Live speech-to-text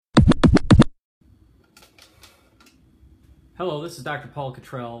Hello, this is Dr. Paul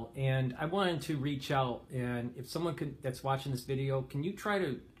Cottrell, and I wanted to reach out, and if someone that's watching this video, can you try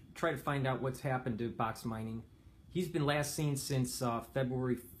to find out what's happened to Box Mining? He's been last seen since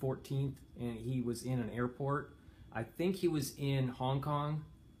February 14th, and he was in an airport. I think he was in Hong Kong,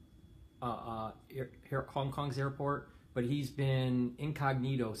 Hong Kong's airport, but he's been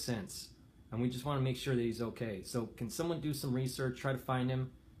incognito since, and we just want to make sure that he's okay. So can someone do some research, try to find him,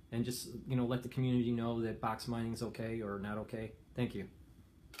 and just, let the community know that Box Mining is okay or not okay? Thank you.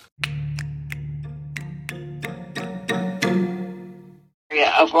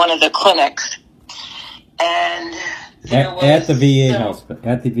 Of one of the clinics, and at the VA hospital.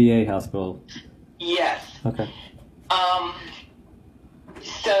 At the VA hospital. Yes. Okay.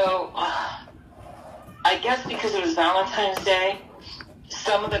 So I guess because it was Valentine's Day,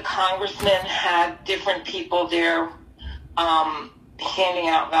 some of the congressmen had different people there handing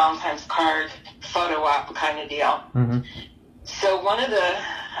out Valentine's card, photo op kind of deal. Mm-hmm. So one of the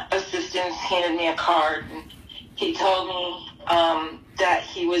assistants handed me a card, and he told me that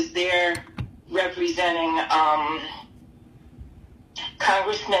he was there representing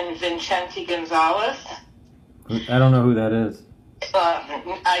Congressman Vicente Gonzalez. I don't know who that is.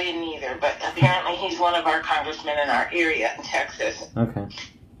 I didn't either, but apparently he's one of our congressmen in our area in Texas. Okay.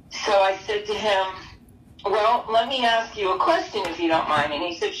 So I said to him, well, let me ask you a question if you don't mind. And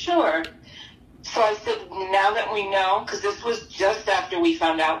he said, sure. So I said, now that we know, because this was just after we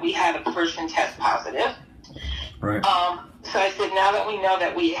found out we had a person test positive. Right. So I said, now that we know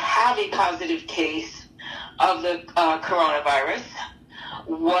that we have a positive case of the coronavirus,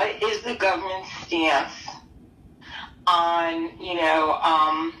 what is the government's stance on,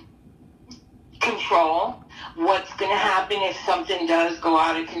 control? What's going to happen if something does go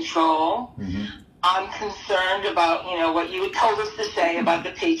out of control? Mm-hmm. I'm concerned about, what you told us to say about the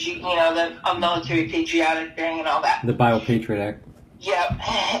the military patriotic thing and all that. The BioPatriot Act. Yep.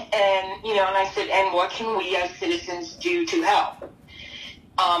 And, and I said, and what can we as citizens do to help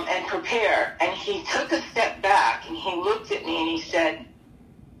and prepare? And he took a step back and he looked at me and he said,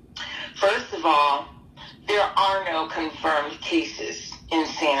 first of all, there are no confirmed cases in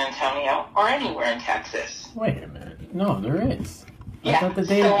San Antonio or anywhere in Texas. Wait a minute. No, there is. Yeah. I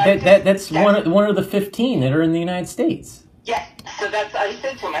thought that's one of the 15 that are in the United States. Yeah. So I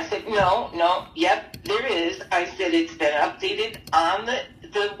said to him, I said, no, yep, there is. I said, it's been updated on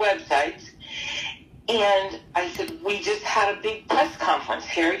the websites. And I said, we just had a big press conference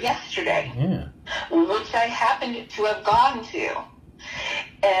here yesterday. Yeah. Which I happened to have gone to.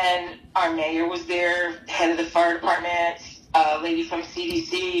 And our mayor was there, head of the fire department, a lady from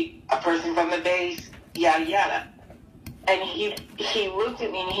CDC, a person from the base, yada, yada. And he looked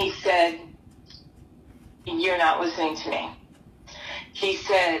at me and he said, you're not listening to me. He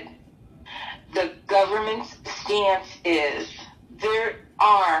said, the government's stance is there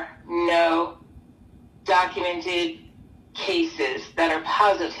are no documented cases that are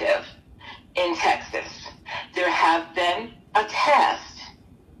positive in Texas. There have been a test.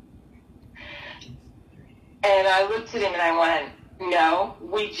 And I looked at him and I went, no,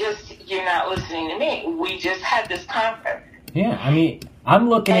 you're not listening to me. We just had this conference. Yeah, I mean, I'm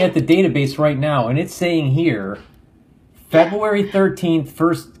looking at the database right now, and it's saying here, February 13th,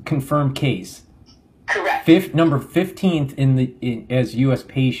 first confirmed case. Correct. Number 15th as U.S.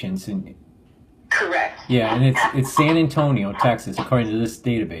 patients. Correct. Yeah, and it's San Antonio, Texas, according to this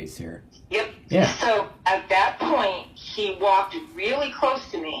database here. Yep. Yeah. So at that point, he walked really close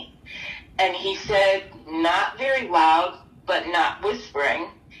to me, and he said, not very loud, but not whispering,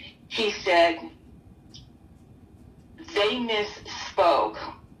 he said, they misspoke.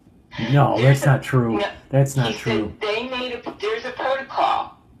 No, that's not true. No, that's not true. There's a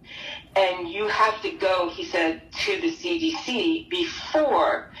protocol, and you have to go, he said, to the CDC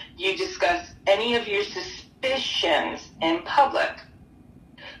before you discuss any of your suspicions in public.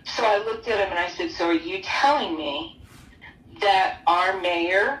 So I looked at him and I said, so are you telling me that our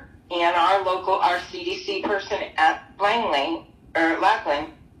mayor and our CDC person at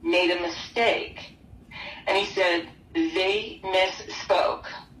Lackland made a mistake? And he said, they misspoke.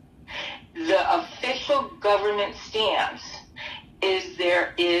 The official government stance is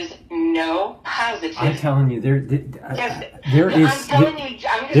there is no positive. I'm telling you, there is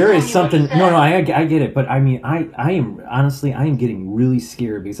something. something. No, I get it, but I mean, I am getting really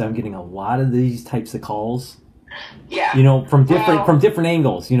scared because I'm getting a lot of these types of calls. Yeah. From different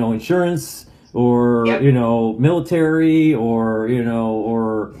angles. Insurance or Yep. military or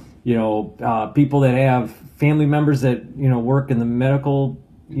people that have family members that work in the medical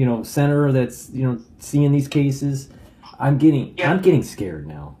center that's seeing these cases. I'm getting scared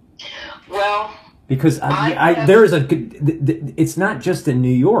now. Well, Because there is it's not just in New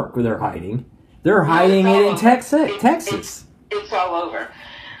York where they're hiding. They're hiding it in Texas. It's all over.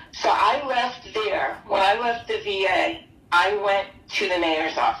 So I left there. When I left the VA, I went to the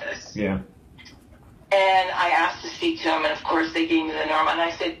mayor's office. Yeah. And I asked to speak to him, and of course they gave me the norm. And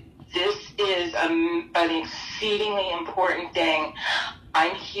I said, this is an exceedingly important thing.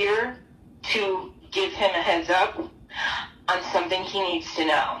 I'm here to give him a heads up on something he needs to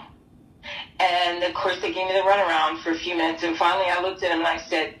know. And of course they gave me the runaround for a few minutes, and finally I looked at him and I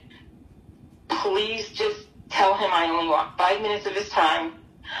said, please just tell him I only want 5 minutes of his time.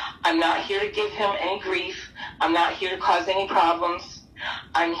 I'm not here to give him any grief. I'm not here to cause any problems.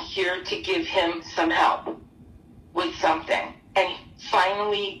 I'm here to give him some help with something. And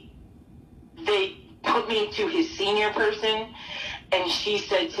finally, they put me to his senior person, and she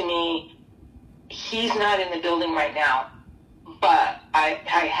said to me, he's not in the building right now, but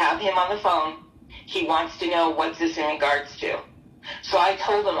I have him on the phone. He wants to know what's this in regards to. So I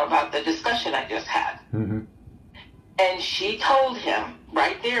told him about the discussion I just had. Mm-hmm. And she told him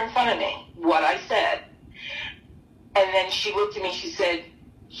right there in front of me what I said. And then she looked at me, she said,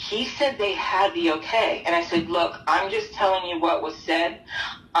 he said they had the okay. And I said, look, I'm just telling you what was said.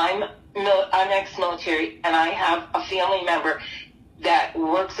 I'm ex-military, and I have a family member that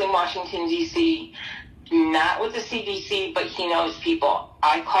works in Washington, D.C., not with the CDC, but he knows people.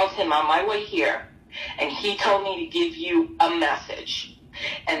 I called him on my way here, and he told me to give you a message.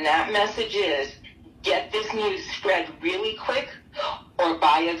 And that message is, get this news spread really quick or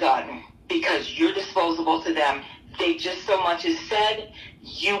buy a gun, because you're disposable to them. They just so much as said,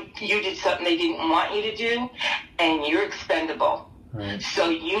 you did something they didn't want you to do, and you're expendable. Right. So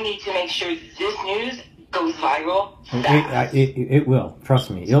you need to make sure this news goes viral fast. It will. Trust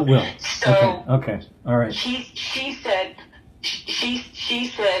me, it will. So okay, all right. She said it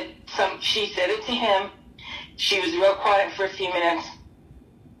to him. She was real quiet for a few minutes,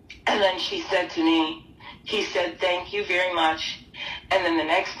 and then she said to me, he said, thank you very much. And then the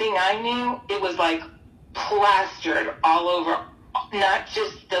next thing I knew, it was like plastered all over, not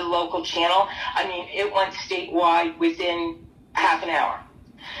just the local channel. I mean, it went statewide within half an hour.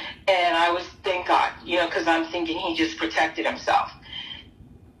 And I was, thank God, because I'm thinking he just protected himself.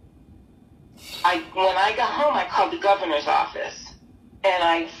 When I got home, I called the governor's office,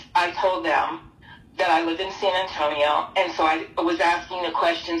 and I told them that I live in San Antonio, and so I was asking the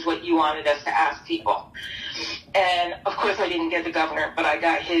questions what you wanted us to ask people. And of course I didn't get the governor, but I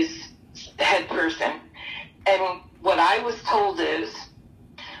got his head person. And what I was told is,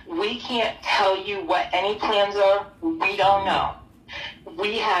 we can't tell you what any plans are. We don't know.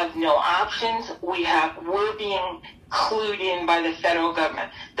 We have no options. We're being clued in by the federal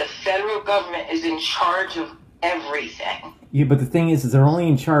government. The federal government is in charge of everything. Yeah, but the thing is they're only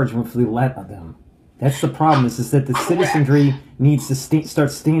in charge if we let them. That's the problem. Is that the citizenry needs to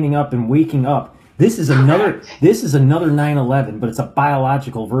start standing up and waking up. This is another 9/11, but it's a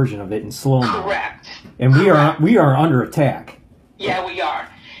biological version of it in slow mo. Correct. And we are under attack. Yeah, we are.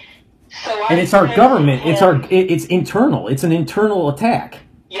 So and it's our government. It's internal. It's an internal attack.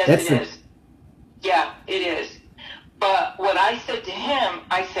 Yes, it is. Yeah, it is. But what I said to him,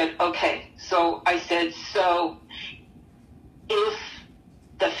 I said, okay. So I said, so if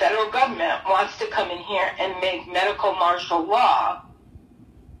the federal government wants to come in here and make medical martial law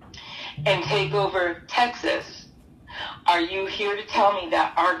and take over Texas, are you here to tell me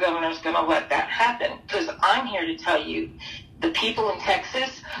that our governor's going to let that happen? Because I'm here to tell you, the people in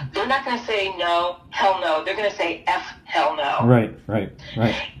Texas, they're not going to say no, hell no. They're going to say F, hell no. Right.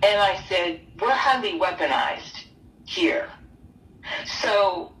 And I said, we're highly weaponized here.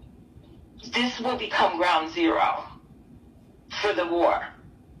 So this will become ground zero for the war.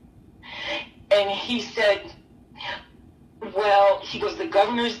 And he said, well, he goes, the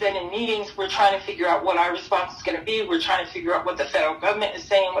governor's been in meetings. We're trying to figure out what our response is going to be. We're trying to figure out what the federal government is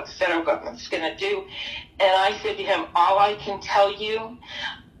saying, what the federal government's going to do. And I said to him, all I can tell you,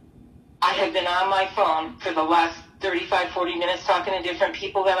 I have been on my phone for the last 35, 40 minutes talking to different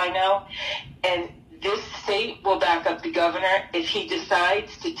people that I know. And this state will back up the governor if he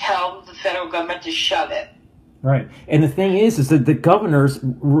decides to tell the federal government to shove it. Right. And the thing is that the governors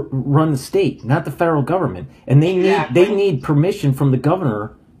run the state, not the federal government. And they need permission from the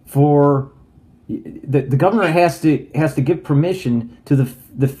governor for the governor has to give permission to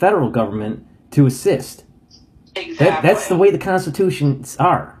the federal government to assist. Exactly. That's the way the constitutions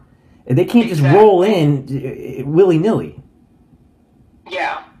are. They can't just roll in willy-nilly.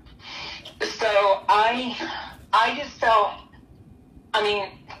 Yeah. So I just felt, I mean,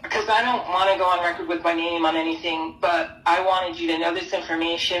 because I don't want to go on record with my name on anything, but I wanted you to know this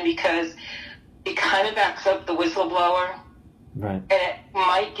information because it kind of backs up the whistleblower. Right. And it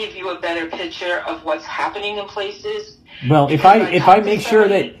might give you a better picture of what's happening in places. Well, if I make sure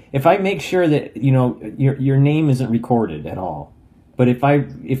that you know your name isn't recorded at all, but if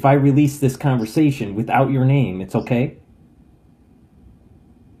I release this conversation without your name, it's okay?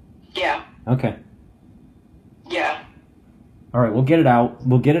 Yeah. Okay. Yeah. All right, we'll get it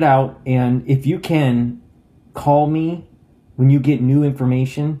out. And if you can, call me when you get new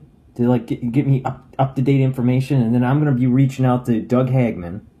information to like get me up to date information, and then I'm gonna be reaching out to Doug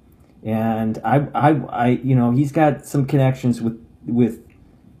Hagman, and I you know, he's got some connections with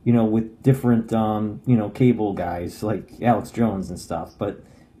different cable guys like Alex Jones and stuff, but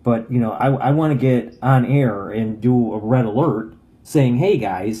you know, I want to get on air and do a red alert saying, hey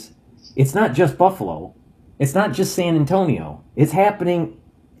guys, it's not just Buffalo. It's not just San Antonio. It's happening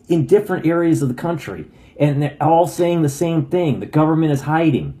in different areas of the country. And they're all saying the same thing. The government is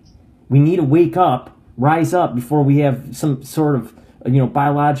hiding. We need to wake up, rise up before we have some sort of,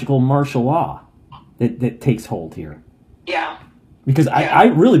 biological martial law that takes hold here. Yeah. Because I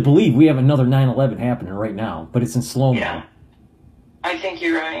really believe we have another 9/11 happening right now, but it's in slow-mo. Yeah. I think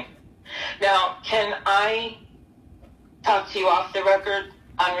you're right. Now, can I talk to you off the record,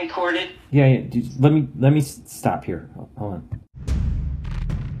 unrecorded? Yeah. Let me stop here. Hold on.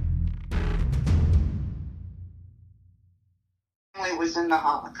 Was in the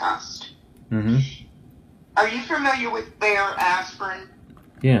Holocaust. Mm-hmm. Are you familiar with Bayer aspirin?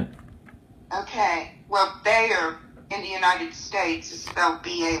 Yeah. Okay. Well, Bayer in the United States is spelled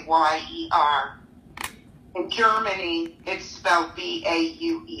B-A-Y-E-R. In Germany, it's spelled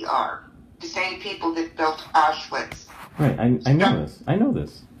B-A-U-E-R. The same people that built Auschwitz. Right. I know this. I know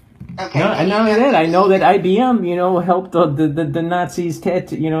this. Okay. And not only that, I know that IBM, helped the Nazis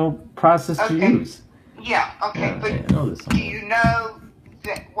process to use. Yeah, okay, Yeah, but I know this. do you know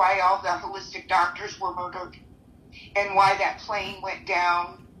that why all the holistic doctors were murdered? And why that plane went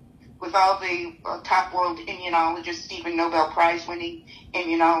down with all the top world immunologists, Stephen Nobel Prize winning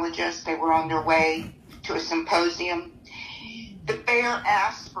immunologists? They were on their way to a symposium. The Bayer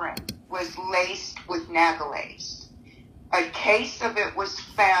aspirin was laced with Nagalase. A case of it was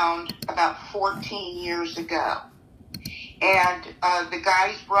found about 14 years ago. And the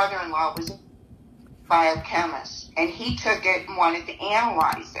guy's brother-in-law was biochemist, and he took it and wanted to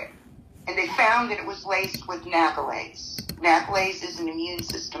analyze it. And they found that it was laced with Nagalase. Nagalase is an immune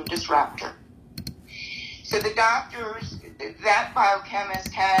system disruptor. So the doctors, that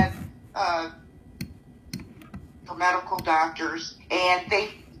biochemist had for medical doctors, and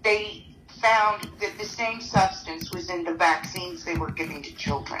they found that the same substance was in the vaccines they were giving to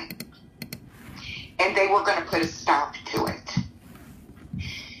children. And they were going to put a stop to it.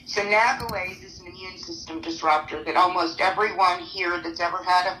 So Nagalase is an immune system disruptor that almost everyone here that's ever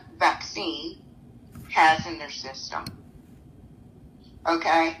had a vaccine has in their system.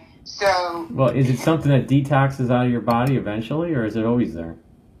 Okay? So... Well, is it something that detoxes out of your body eventually, or is it always there?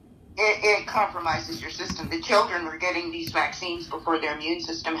 It compromises your system. The children are getting these vaccines before their immune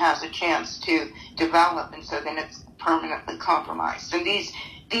system has a chance to develop, and so then it's permanently compromised. And these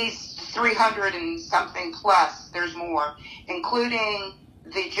 300 and something plus, there's more, including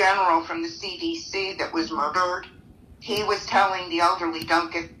the general from the CDC that was murdered. He was telling the elderly,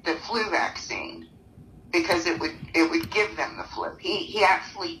 don't get the flu vaccine because it would give them the flu. He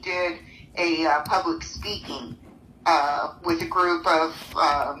actually did a public speaking with a group of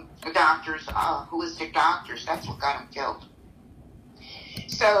doctors, holistic doctors. That's what got him killed.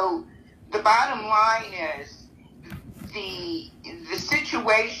 So the bottom line is the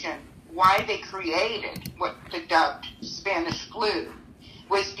situation, why they created what they dubbed Spanish flu,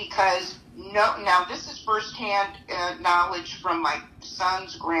 was because now this is firsthand knowledge from my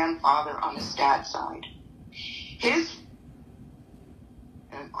son's grandfather on his dad's side. His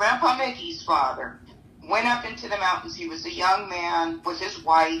Grandpa Mickey's father went up into the mountains. He was a young man with his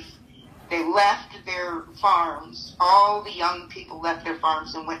wife. They left their farms. All the young people left their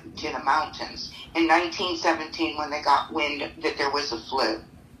farms and went into the mountains in 1917 when they got wind that there was a flu.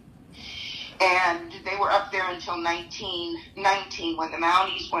 And they were up there until 1919 when the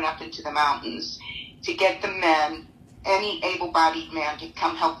Mounties went up into the mountains to get the men, any able-bodied man, to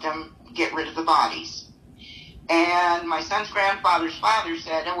come help them get rid of the bodies. And my son's grandfather's father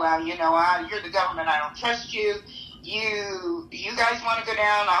said, oh, well, you're the government. I don't trust you. You guys want to go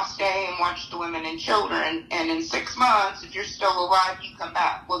down, I'll stay and watch the women and children. And in 6 months, if you're still alive, you come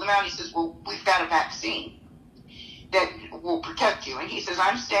back. Well, the Mountie says, well, we've got a vaccine that will protect you. And he says,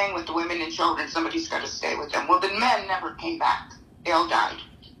 I'm staying with the women and children. Somebody's got to stay with them. Well, the men never came back. They all died.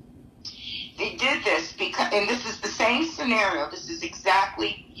 They did this because, and this is the same scenario. This is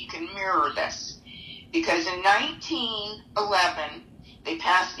exactly, you can mirror this. because in 1911, they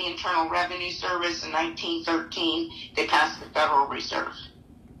passed the Internal Revenue Service. In 1913, they passed the Federal Reserve.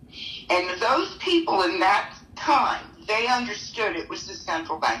 And those people in that time, they understood it was the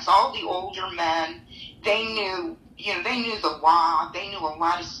central banks. All the older men, they knew, they knew the law. They knew a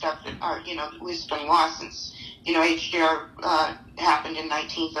lot of stuff that was been law since, HDR happened in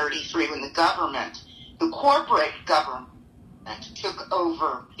 1933 when the corporate government took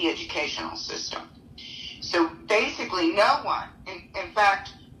over the educational system. So basically no one, in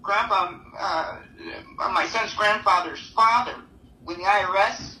fact, Grandpa, my son's grandfather's father, when the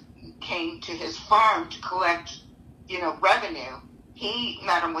IRS came to his farm to collect, revenue, he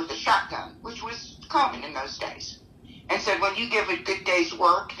met him with a shotgun, which was common in those days, and said, when you give a good day's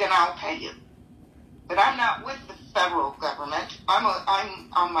work, then I'll pay you. But I'm not with the federal government. I'm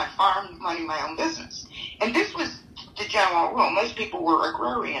on my farm minding my own business. And this was the general rule. Most people were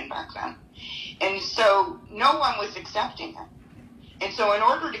agrarian back then. And so no one was accepting it. And so in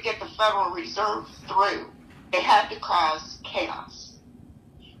order to get the Federal Reserve through, they had to cause chaos.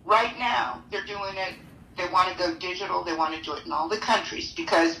 Right now, they're doing it. They want to go digital. They want to do it in all the countries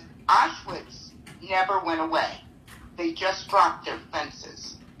because Auschwitz never went away. They just dropped their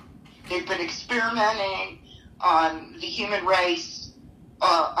fences. They've been experimenting on the human race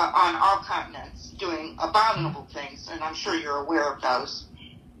on all continents, doing abominable things, and I'm sure you're aware of those.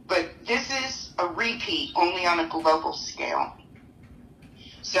 But this is a repeat only on a global scale.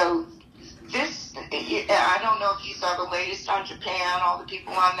 So this, I don't know if you saw the latest on Japan, all the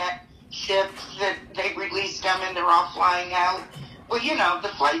people on that ship that they released them and they're all flying out. Well, the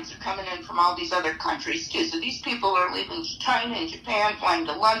flights are coming in from all these other countries too. So these people are leaving China and Japan, flying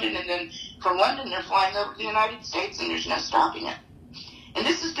to London, and then from London they're flying over to the United States, and there's no stopping it. And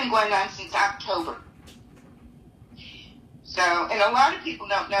this has been going on since October. So, and a lot of people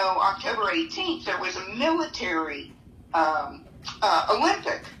don't know, October 18th, there was a military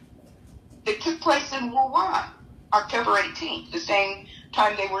Olympic that took place in Wuhan, October 18th, the same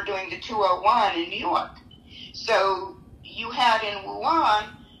time they were doing the 201 in New York. So you had in Wuhan.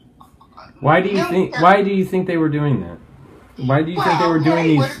 Why do you think they were doing that? Why do you think they were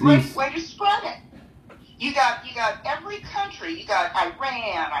doing these? Way to spread it. You got every country. You got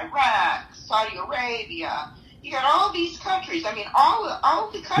Iran, Iraq, Saudi Arabia. You got all these countries. I mean,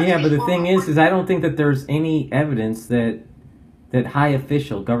 all the countries. Yeah, but the thing is I don't think that there's any evidence that high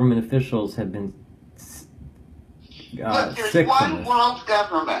government officials have been Look, there's sick from one this. world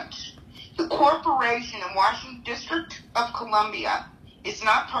government. The corporation in Washington, District of Columbia, is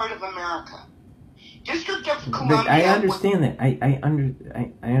not part of America. District of Columbia. But I understand that. I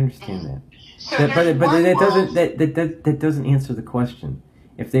understand that. So but that doesn't answer the question.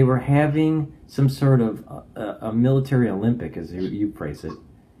 If they were having some sort of a military Olympic, as you phrase it,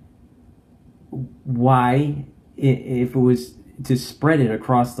 why, if it was to spread it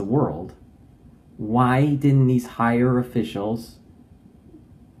across the world, why didn't these higher officials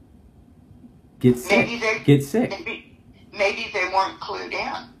get sick? Maybe they weren't clued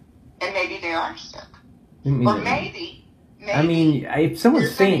in, and maybe they are sick. Or maybe. I mean, if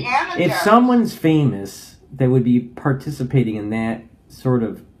someone's famous, they would be participating in that sort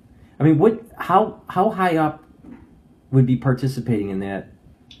of. I mean, how high up would be participating in that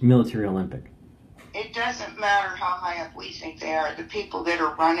military Olympic? It doesn't matter how high up we think they are. The people that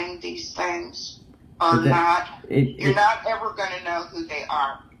are running these things are not. You're not ever going to know who they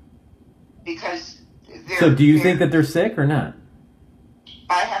are because. So, do you think that they're sick or not?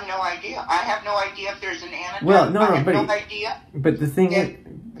 I have no idea. I have no idea if there's an antidote. Well, no, I have no idea. But the thing is,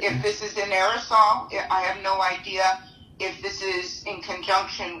 if this is an aerosol, I have no idea if this is in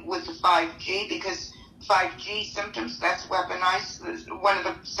conjunction with the 5G, because 5G symptoms, that's weaponized. One of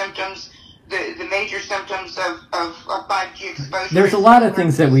the symptoms, the major symptoms of 5G exposure. There's a lot of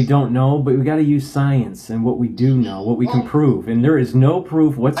things that we don't know, but we got to use science and what we do know, what we can prove. And there is no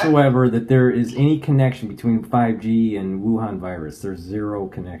proof whatsoever that there is any connection between 5G and Wuhan virus. There's zero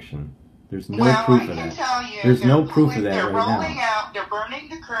connection. There's no proof of that. Tell you, there's no proof of that right now. They're burning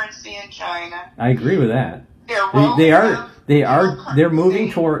the currency in China. I agree with that. They're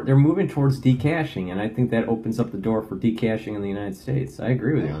moving towards decashing, and I think that opens up the door for decashing in the United States. I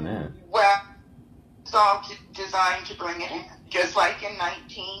agree with you on that. Well, it's all designed to bring it in, just like in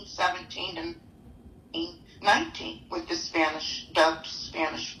 1917 and 19 with the dubbed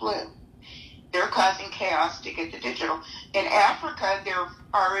Spanish flu. They're causing chaos to get the digital. In Africa, they're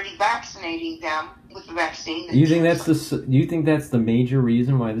already vaccinating them with the vaccine. Do you think that's the major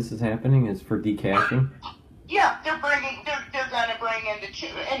reason why this is happening? Is for decashing? Yeah, they're going to bring in the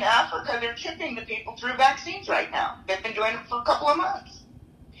chip. In Africa, they're chipping the people through vaccines right now. They've been doing it for a couple of months.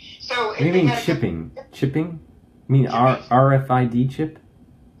 So So What do you mean chipping? Chipping? You mean RFID chip?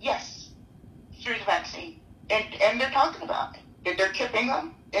 Yes, through the vaccine. And they're talking about it. That they're chipping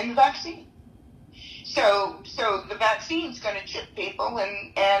them in the vaccine. So the vaccine's going to chip people,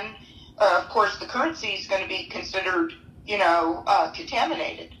 and of course the currency is going to be considered,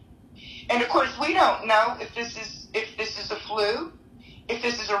 contaminated. And of course we don't know if this is a flu, if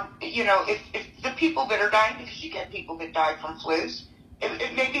this is if the people that are dying, because you get people that die from flus,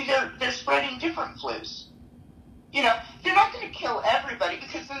 maybe they're spreading different flus. They're not going to kill everybody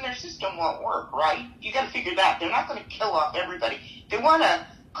because then their system won't work, right? You got to figure that. They're not going to kill off everybody. They want to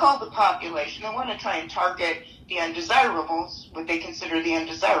call the population. They want to try and target the undesirables, what they consider the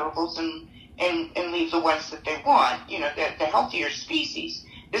undesirables, and leave the ones that they want, the healthier species.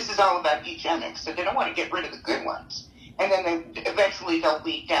 This is all about eugenics, so they don't want to get rid of the good ones. And then eventually they'll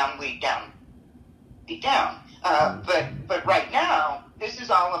weed down. But right now, this is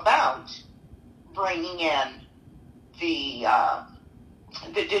all about bringing in the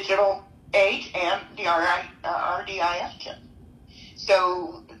digital age and the RDIF chip.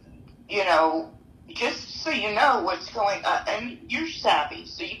 So, just so you know what's going on, and you're savvy,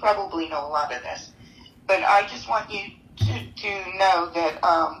 so you probably know a lot of this, but I just want you to know that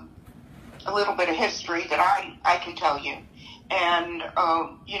a little bit of history that I can tell you. And,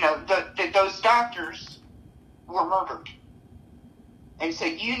 those doctors were murdered. And so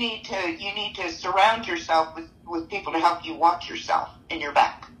you need to surround yourself with people to help you watch yourself and your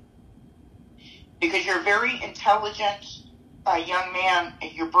back. Because you're a very intelligent young man,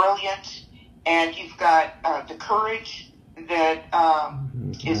 and you're brilliant, and you've got the courage that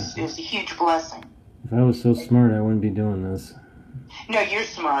is a huge blessing. If I was so smart, I wouldn't be doing this. No, you're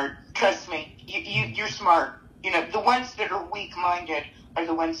smart. Trust me. You're smart. The ones that are weak-minded are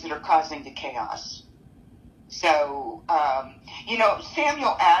the ones that are causing the chaos. So,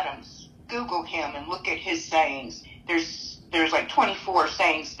 Samuel Adams, Google him and look at his sayings. There's like 24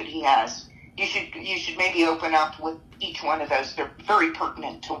 sayings that he has. You should maybe open up with each one of those. They're very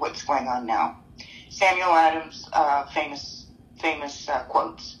pertinent to what's going on now. Samuel Adams, famous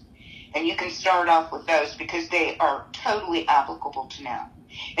quotes. And you can start off with those because they are totally applicable to now.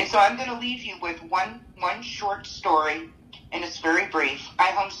 And so I'm going to leave you with one short story, and it's very brief.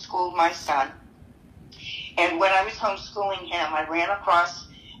 I homeschooled my son. And when I was homeschooling him, I ran across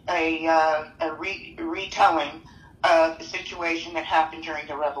a retelling of a situation that happened during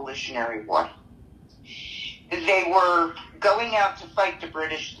the Revolutionary War. They were going out to fight the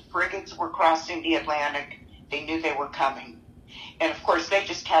British. The frigates were crossing the Atlantic. They knew they were coming. And, of course, they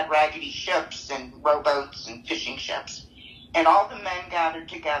just had raggedy ships and rowboats and fishing ships. And all the men gathered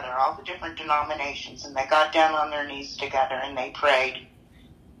together, all the different denominations, and they got down on their knees together and they prayed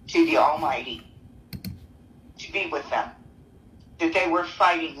to the Almighty to be with them, that they were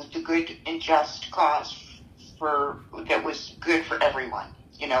fighting with the good and just cause that was good for everyone.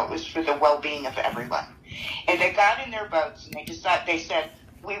 It was for the well-being of everyone. And they got in their boats and they said,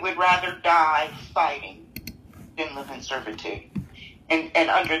 we would rather die fighting than live in servitude and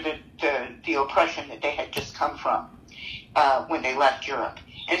under the oppression that they had just come from when they left Europe.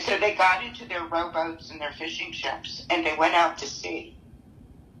 And so they got into their rowboats and their fishing ships and they went out to sea.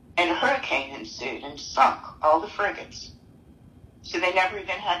 And a hurricane ensued and sunk all the frigates. So they never even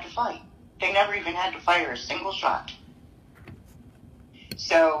had to fight. They never even had to fire a single shot.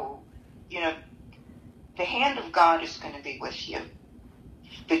 So, the hand of God is going to be with you.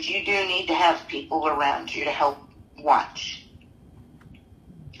 But you do need to have people around you to help watch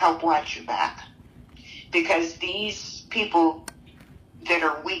your back. Because these people that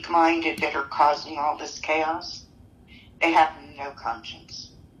are weak-minded, that are causing all this chaos, they have no conscience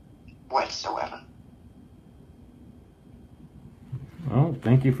whatsoever. Well,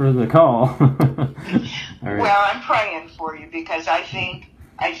 thank you for the call. All right. Well, I'm praying for you because I think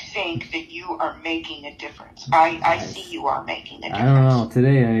that you are making a difference. I see you are making a difference. I don't know.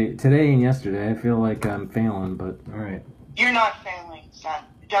 Today and yesterday, I feel like I'm failing, but all right. You're not failing, son.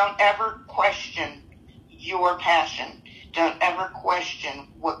 Don't ever question your passion. Don't ever question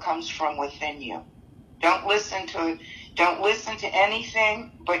what comes from within you. Don't listen to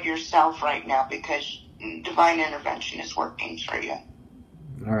anything but yourself right now because divine intervention is working for you.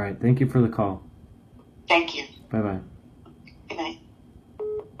 All right. Thank you for the call. Thank you. Bye-bye. Good night.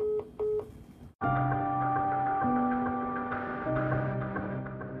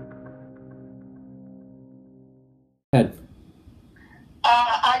 Ed.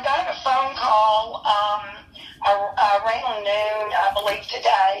 I got a phone call around noon, I believe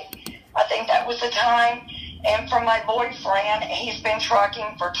today. I think that was the time. And from my boyfriend, he's been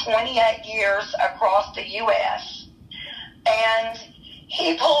trucking for 28 years across the U.S. And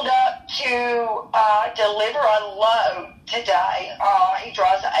he pulled up to deliver a load today. He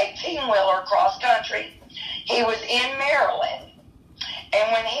drives an 18-wheeler cross country. He was in Maryland.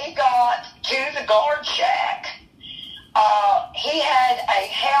 And when he got to the guard shack, he had a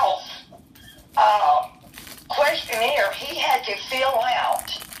health questionnaire he had to fill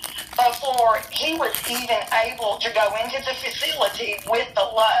out before he was even able to go into the facility with the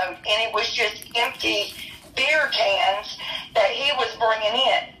load. And it was just empty beer cans that he was bringing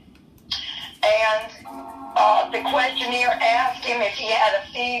in. And the questionnaire asked him if he had a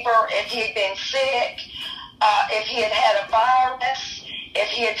fever, if he had been sick, if he had had a virus, if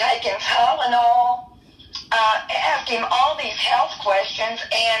he had taken Tylenol. Asked him all these health questions,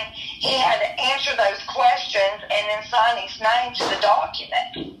 and he had to answer those questions and then sign his name to the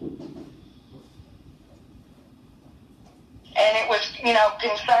document. And it was,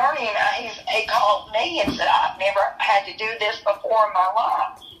 concerning. He called me and said, "I've never had to do this before in my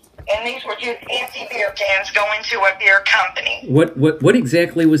life." And these were just empty beer cans going to a beer company. What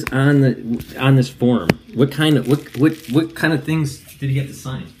exactly was on this form? What kind of things did he have to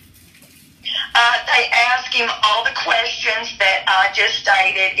sign? They asked him all the questions that I just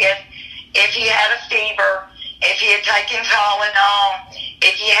stated. If he had a fever, if he had taken Tylenol,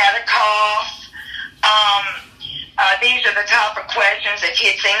 if he had a cough. These are the type of questions. If he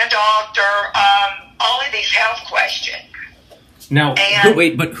had seen a doctor, all of these health questions. Now,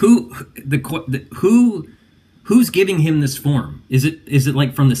 who's giving him this form? Is it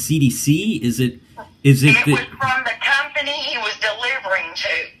like from the CDC? It was from the company he was delivering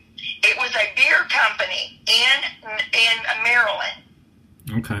to. It was a beer company in Maryland.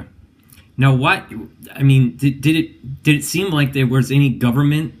 Okay. Now, did it seem like there was any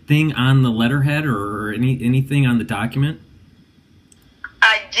government thing on the letterhead or anything on the document?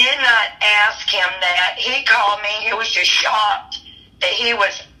 I did not ask him that. He called me. He was just shocked that he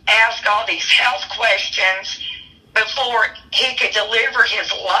was asked all these health questions before he could deliver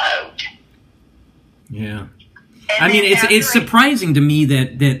his load. Yeah. It's surprising to me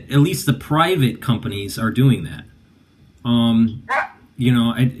that at least the private companies are doing that.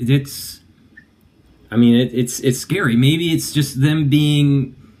 It's scary. Maybe it's just them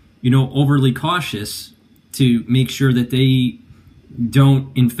being, overly cautious to make sure that they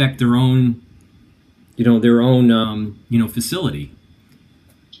don't infect their own, facility.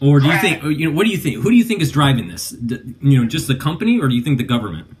 Or do you think, what do you think? Who do you think is driving this? Just the company, or do you think the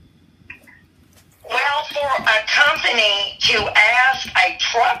government? Well, for a company to ask a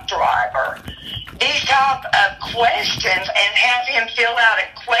truck driver these type of questions and have him fill out a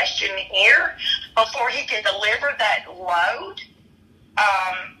questionnaire before he could deliver that load,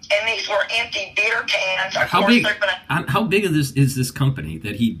 and these were empty beer cans. How big is this company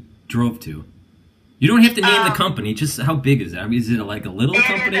that he drove to? You don't have to name the company. Just how big is that? Is it like a little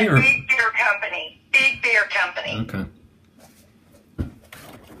company or big beer company? Big beer company. Okay.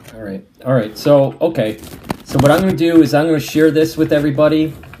 All right. So what I'm going to do is I'm going to share this with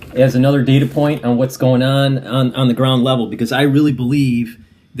everybody as another data point on what's going on the ground level, because I really believe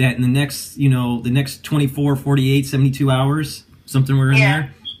that in the next 24, 48, 72 hours, something we're in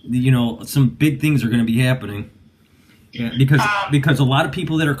there, some big things are going to be happening. Yeah, because a lot of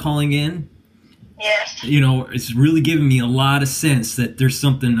people that are calling in, yes, it's really giving me a lot of sense that there's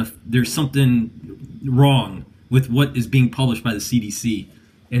something wrong with what is being published by the CDC,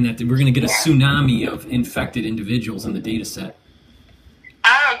 and that we're going to get a tsunami of infected individuals in the data set.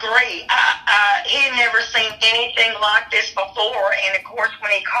 I agree. He had never seen anything like this before, and of course,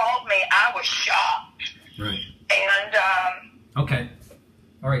 when he called me, I was shocked. Right. And okay.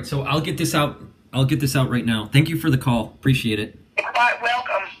 All right. So I'll get this out. Right now. Thank you for the call. Appreciate it. You're quite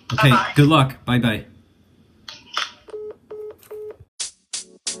welcome. Okay. Bye-bye. Good luck. Bye.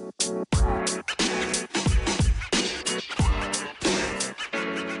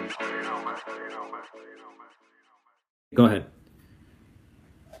 Go ahead.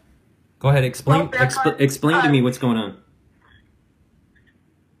 Explain to me what's going on.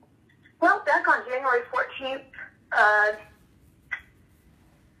 Well, back on January 14th,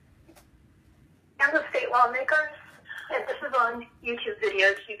 Kansas state lawmakers, and this is on YouTube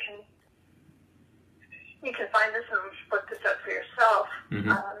videos, you can find this and look this up for yourself.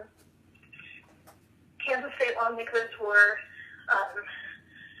 Mm-hmm. Kansas state lawmakers were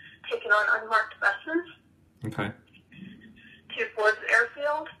taking on unmarked buses to Ford's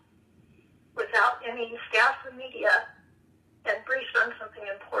Airfield without any staff or media, and briefed on something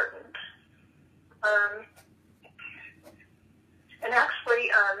important. And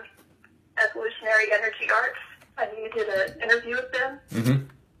actually, Evolutionary Energy Arts, I knew you did an interview with them. Mm-hmm.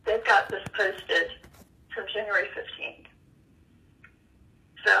 They've got this posted from January 15th.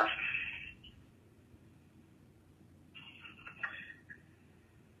 So,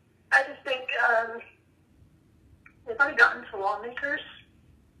 lawmakers.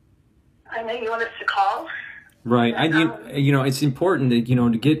 I know you want us to call. Right. It's important that,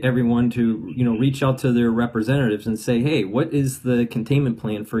 to get everyone to, reach out to their representatives and say, hey, what is the containment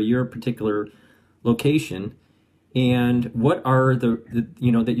plan for your particular location? And what are the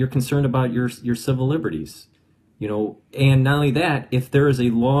that you're concerned about your civil liberties? And not only that, if there is a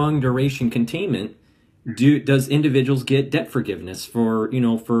long duration containment, does individuals get debt forgiveness for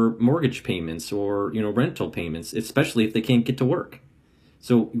mortgage payments or, rental payments, especially if they can't get to work?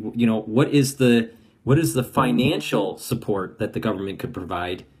 So, what is the financial support that the government could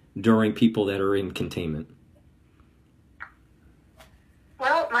provide during people that are in containment?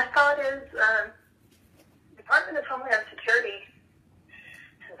 Well, my thought is Department of Homeland Security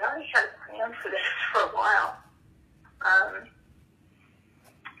has already had a plan for this for a while.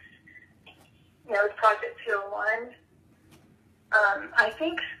 It's Project 201. I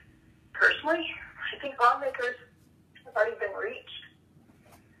think, personally, lawmakers have already been reached.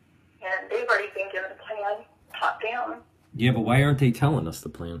 And they've already been given a plan, top down. Yeah, but why aren't they telling us the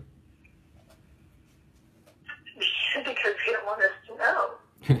plan? Because they don't want us to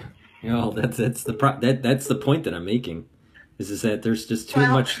know. That's the point that I'm making, is that there's just too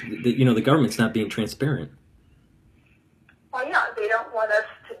much. The government's not being transparent. Well, yeah, they don't want us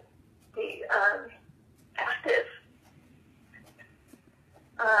to be active.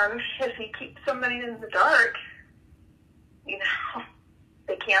 If you keep somebody in the dark,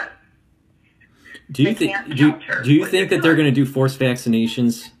 they can't. Do you think that they're going to do forced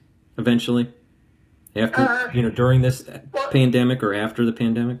vaccinations eventually, after during this pandemic or after the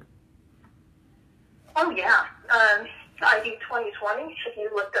pandemic? Oh yeah, ID 2020. If you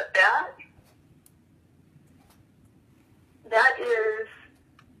looked up that is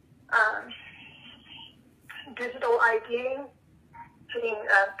digital IDing, putting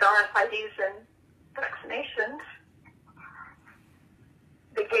RFIDs in vaccinations.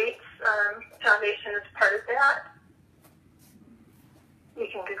 The Gates Foundation is part of that. You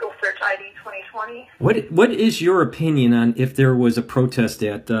can Google search ID 2020. What is your opinion on if there was a protest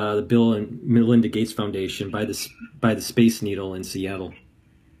at the Bill and Melinda Gates Foundation by the Space Needle in Seattle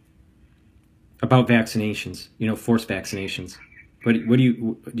about vaccinations? Forced vaccinations. What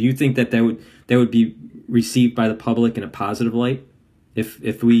do you think that would be received by the public in a positive light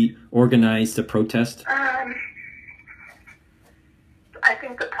if we organized a protest? I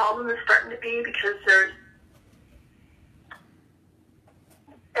think the problem is starting to be because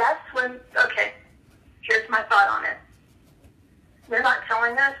here's my thought on it. They're not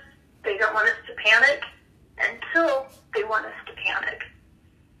telling us, they don't want us to panic until they want us to panic.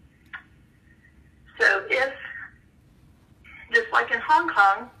 So if, just like in Hong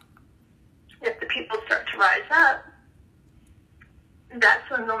Kong, if the people start to rise up, that's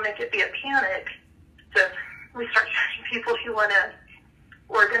when they'll make it be a panic. So if we start charging people who want to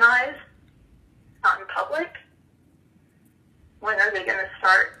organize, not in public, when are they going to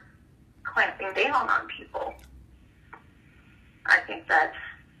start clamping down on people? I think that's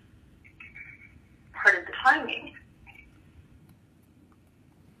part of the timing.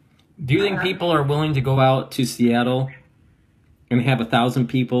 Do you think people are willing to go out to Seattle and have 1,000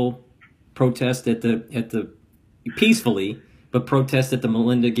 people protest at the peacefully, but protest at the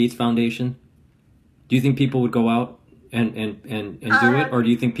Melinda Gates Foundation? Do you think people would go out and do it, or do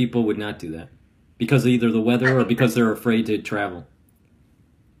you think people would not do that because of either the weather or because they're afraid to travel?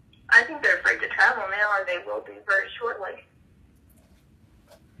 I think they're afraid to travel now, or they will be very shortly.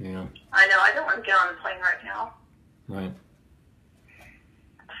 Yeah. I know. I don't want to get on a plane right now. Right.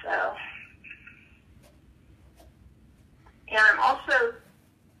 So, and I'm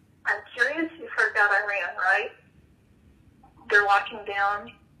curious. You've heard about Iran, right? They're locking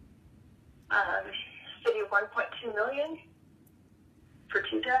down city of 1.2 million for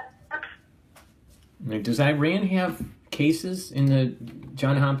 2 deaths. Does Iran have cases in the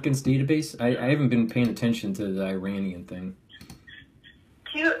Johns Hopkins database? I haven't been paying attention to the Iranian thing.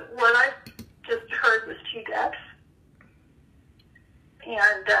 What I just heard was 2 deaths.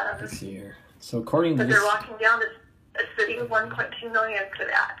 And let's see here. So according to this, they're locking down a city of 1.2 million for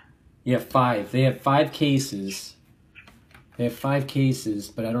that. Yeah, 5. They have 5 cases. They have 5 cases,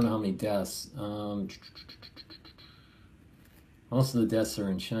 but I don't know how many deaths. Most of the deaths are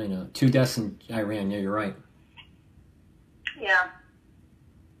in China. 2 deaths in Iran. Yeah, you're right. Yeah.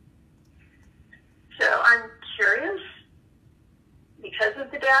 So I'm curious, because of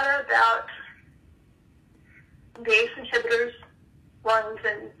the data about the ACE inhibitors, lungs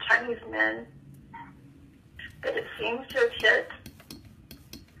in Chinese men, that it seems to have hit.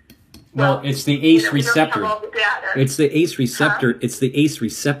 Well, it's the ACE receptor. It's the ACE receptor. It's the ACE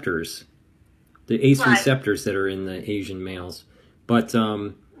receptors. The ACE receptors that are in the Asian males. But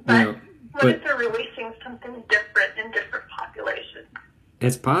you know, what if they're releasing something different in different populations?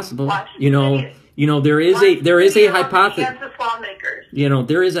 it's possible. Watch You know, video. there is a hypothesis. Kansas lawmakers. You know,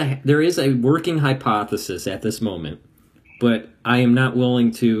 there is a working hypothesis at this moment, but I am not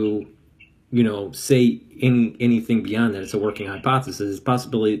willing to, you know, say anything beyond that. It's a working hypothesis. It's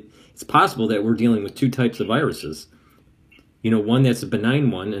possible that we're dealing with two types of viruses. You know, one that's a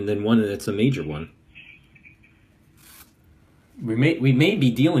benign one, and then one that's a major one. We may be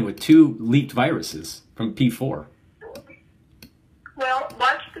dealing with two leaked viruses from P4. Well,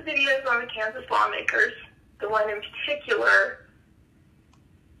 watch the videos on the Kansas lawmakers. The one in particular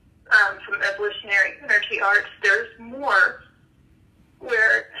from Evolutionary Energy Arts. There's more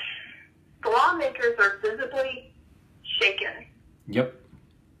where the lawmakers are visibly shaken. Yep.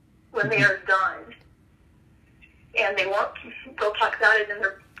 When they are done. And they'll talk about it in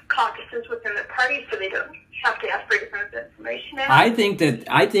their caucuses within the party, so they don't have to ask Freedom of Information Act. I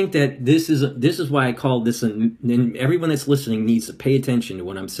think that this is why I call this, and everyone that's listening needs to pay attention to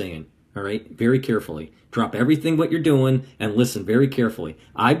what I'm saying. All right, very carefully. Drop everything what you're doing and listen very carefully.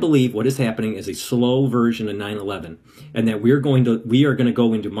 I believe what is happening is a slow version of 9/11, and that we are going to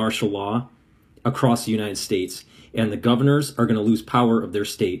go into martial law across the United States, and the governors are going to lose power of their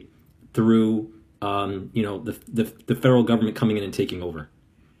state through the federal government coming in and taking over.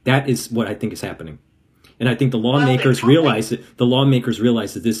 That is what I think is happening. And I think the lawmakers realize that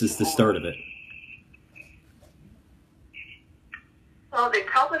this is the start of it. Well, they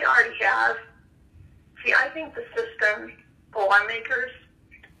probably already have. See, I think the system, the lawmakers,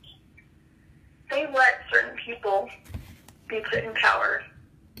 they let certain people be put in power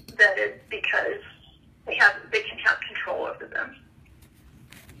vetted because they can have control over them.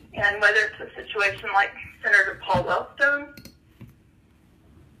 And whether it's a situation like Senator Paul Wellstone,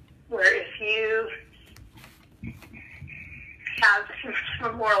 where if you have too much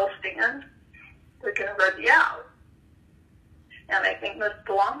of a moral stand, they're going to rub you out. And I think most of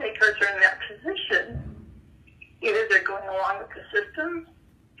the lawmakers are in that position. Either they're going along with the system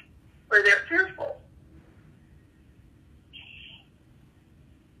or they're fearful.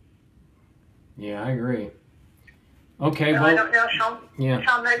 Yeah, I agree. Okay, well, I don't know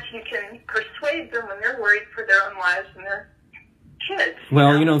how much you can persuade them when they're worried for their own lives and their kids.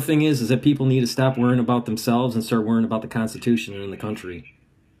 Well, you know, the thing is that people need to stop worrying about themselves and start worrying about the Constitution and the country.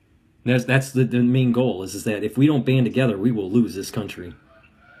 That's the main goal, is that if we don't band together, we will lose this country.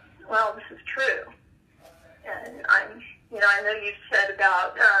 Well, this is true. And I know you've said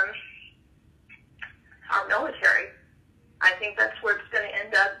about our military. I think that's where it's going to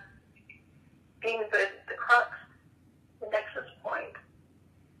end up being the crux, the nexus point.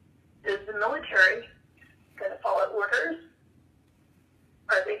 Is the military going to follow orders?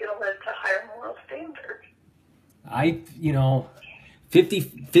 Are they going to live to higher moral standards?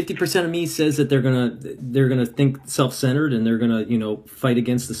 50% of me says that they're gonna think self-centered and they're gonna fight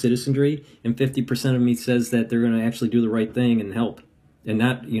against the citizenry, and 50% of me says that they're gonna actually do the right thing and help, and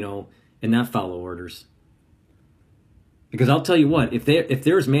not follow orders. Because I'll tell you what, if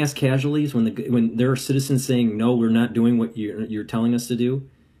there's mass casualties when there are citizens saying no, we're not doing what you're telling us to do,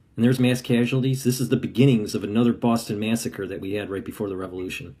 and there's mass casualties, this is the beginnings of another Boston massacre that we had right before the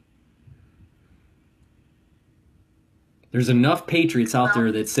revolution. There's enough patriots out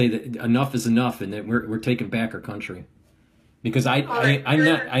there that say that enough is enough and that we're taking back our country. Because there's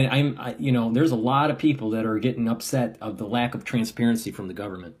a lot of people that are getting upset of the lack of transparency from the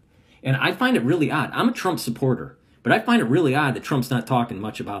government. And I find it really odd. I'm a Trump supporter, but I find it really odd that Trump's not talking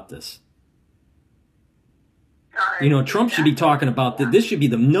much about this. Trump should be talking about that. This should be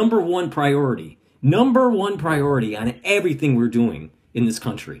the number one priority on everything we're doing in this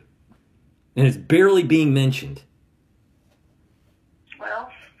country. And it's barely being mentioned. Well,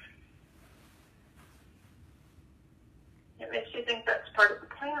 it makes you think that's part of the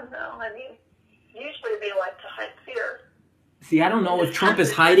plan, though. I mean, usually they like to hide fear. See, I don't know if Trump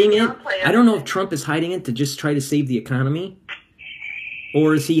is hiding it. I don't know if Trump is hiding it to just try to save the economy.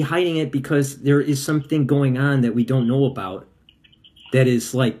 Or is he hiding it because there is something going on that we don't know about that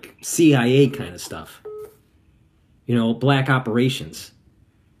is like CIA kind of stuff? Black operations.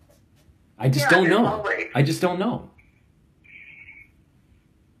 I just don't know. I just don't know.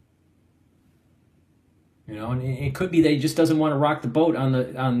 And it could be that he just doesn't want to rock the boat on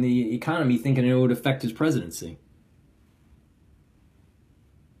the economy, thinking it would affect his presidency.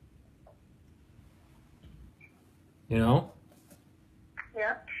 Yeah,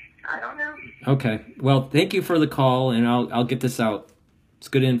 I don't know. Okay. Well, thank you for the call, and I'll get this out. It's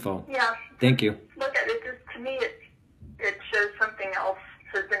good info. Yeah. Thank you. Look at it. To me, it shows something else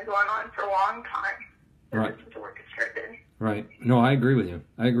has been going on for a long time. Right. This is orchestrated. Right. No, I agree with you.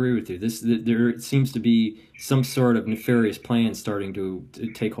 I agree with you. There seems to be some sort of nefarious plan starting to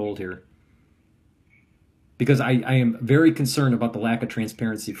take hold here. Because I am very concerned about the lack of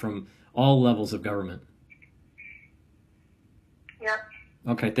transparency from all levels of government. Yep.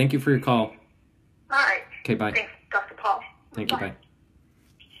 Okay, thank you for your call. All right. Okay, bye. Thanks, Dr. Paul. Thank you, bye.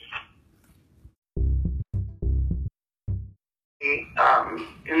 In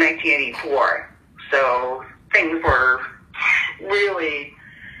 1984, so things were really,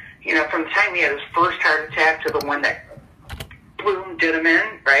 you know, from the time he had his first heart attack to the one that blew him, did him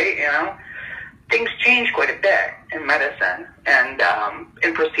in, right, you know, things changed quite a bit in medicine and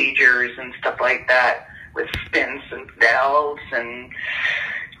in procedures and stuff like that with stents and valves and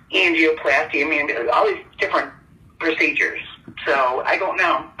angioplasty. I mean, all these different procedures. So I don't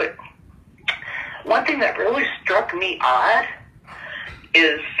know. But one thing that really struck me odd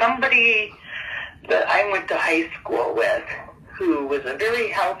is somebody that I went to high school with who was a very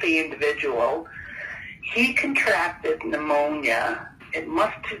healthy individual. He contracted pneumonia. It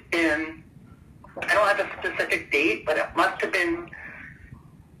must have been, I don't have a specific date, but it must have been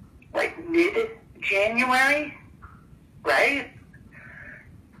like mid-January, right?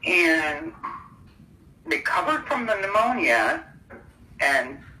 And recovered from the pneumonia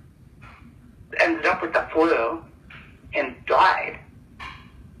and ended up with the flu and died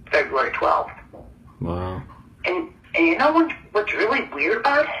February 12th. Wow. And you know what's really weird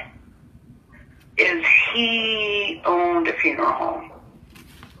about it? Is he owned a funeral home.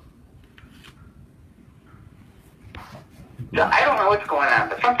 So I don't know what's going on,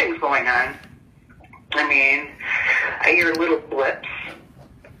 but something's going on. I mean, I hear little blips,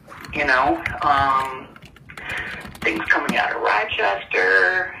 you know, things coming out of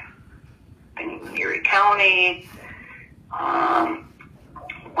Rochester, in Erie County.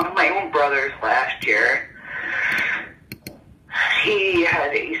 One of my own brothers last year, he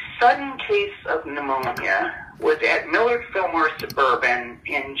had a sudden case of pneumonia, was at Millard Fillmore Suburban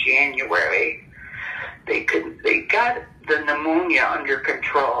in January. They got the pneumonia under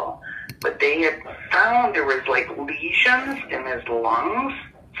control, but they had found there was like lesions in his lungs,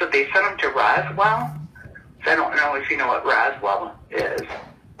 so they sent him to Roswell. So I don't know if you know what Roswell is.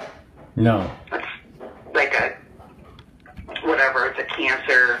 No. It's like whatever, it's a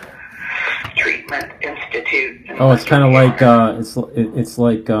cancer treatment institute. Oh, it's kind of like it's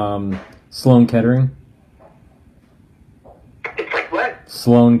like Sloan Kettering. It's like what?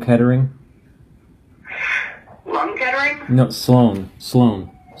 Sloan Kettering. Lung Kettering? No, Sloan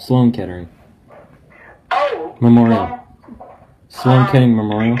Kettering. Oh, Memorial. Sloan Kettering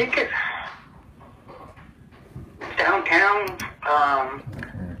Memorial. I think it's downtown,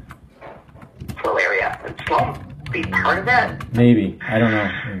 Slow area. Would Sloan be part of that? Maybe. I don't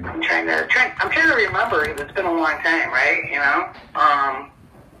know. I'm trying to remember. It's been a long time, right? You know.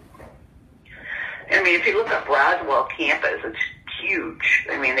 I mean, if you look up Roswell campus, it's huge.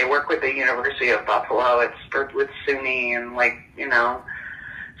 I mean, they work with the University of Buffalo. It's with SUNY and, like, you know,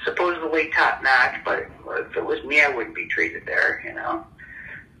 supposedly top notch. But if it was me, I wouldn't be treated there. You know.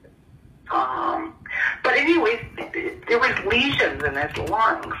 But anyways, there was lesions in his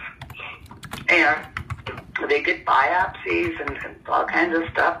lungs, and they did biopsies and all kinds of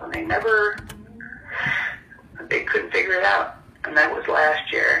stuff, and they couldn't figure it out. And that was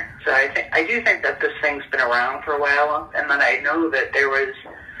last year. So I do think that this thing's been around for a while, and then I know that there was.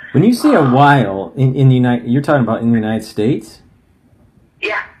 When you say a while in the you're talking about in the United States.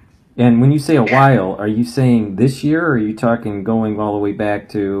 Yeah. And when you say a while, are you saying this year, or are you talking going all the way back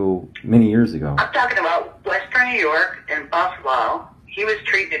to many years ago? I'm talking about Western New York and Buffalo. He was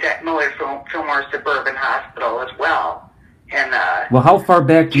treated at Millard Fillmore Suburban Hospital as well. And well, how far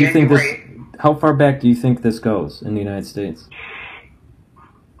back do you think this? January. How far back do you think this goes in the United States?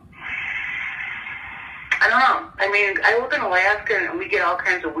 I don't know. I mean, I live in Alaska, and we get all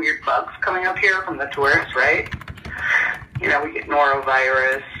kinds of weird bugs coming up here from the tourists, right? You know, we get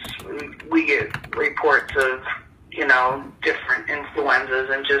norovirus. We get reports of, you know, different influenzas,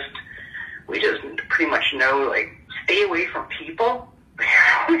 and we just pretty much know, like, stay away from people,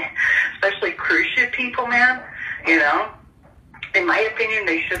 especially cruise ship people, man. You know, in my opinion,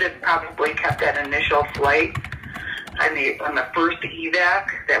 they should have probably kept that initial flight on the first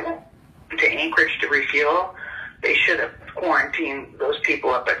evac that went to Anchorage to refuel. They should have quarantined those people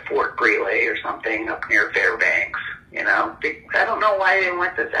up at Fort Greeley or something up near Fairbanks. You know, I don't know why they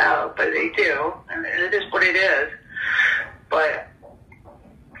went this out, but they do, and it is what it is. But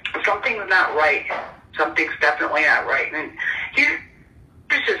something's not right. Something's definitely not right. And here's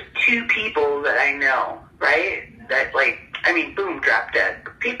just two people that I know, right? That, like, I mean, boom, drop dead.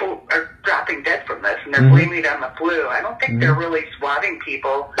 People are dropping dead from this, and they're blaming it on the flu. I don't think they're really swabbing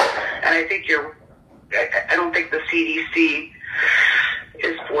people, and I think I don't think the CDC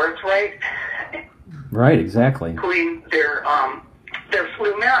is forthright. Right, exactly. Including their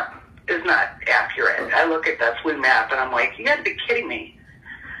flu map is not accurate. I look at that flu map and I'm like, you got to be kidding me.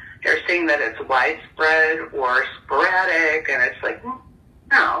 They're saying that it's widespread or sporadic, and it's like,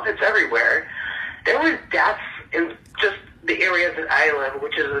 no, it's everywhere. There was deaths in just the area that I live,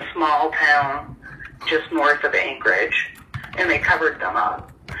 which is a small town just north of Anchorage, and they covered them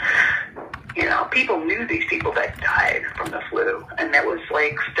up. You know, people knew these people that died from the flu, and that was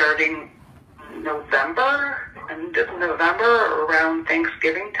like starting November, end of November, or around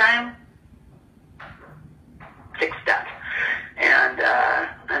Thanksgiving time. 6 deaths.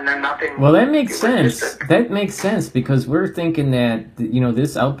 And then nothing. Well, that makes sense. That makes sense, because we're thinking that, you know,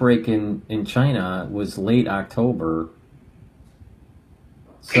 this outbreak in China was late October.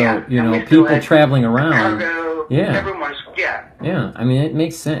 So, yeah, you know, people traveling around. Cargo, yeah. Everyone's, yeah. Yeah, I mean, it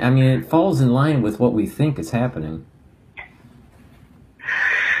makes sense. I mean, it falls in line with what we think is happening.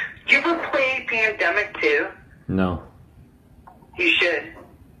 Do you ever play Pandemic 2? No. You should.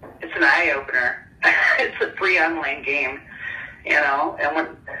 It's an eye-opener. It's a free online game, you know, and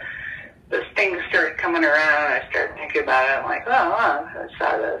when those things start coming around, I start thinking about it. I'm like, I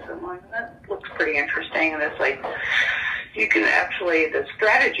saw this. I'm like, that looks pretty interesting. And it's like, you can actually, the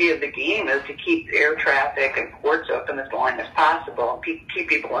strategy of the game is to keep air traffic and ports open as long as possible and keep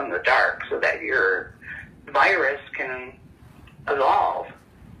people in the dark so that your virus can evolve.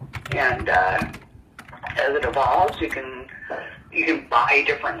 And as it evolves, you can buy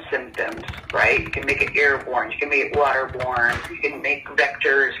different symptoms, right? You can make it airborne, you can make it waterborne, you can make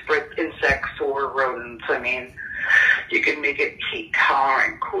vectors for insects or rodents. I mean, you can make it heat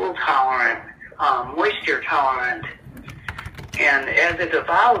tolerant, cool tolerant, moisture tolerant. And as it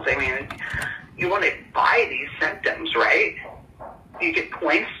evolves, I mean, you want to buy these symptoms, right? You get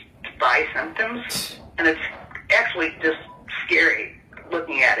points to buy symptoms, and it's actually just scary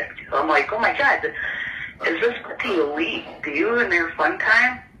looking at it. I'm like, oh my God, is this what the elite do in their fun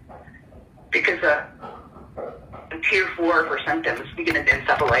time? Because tier 4 for symptoms, you get into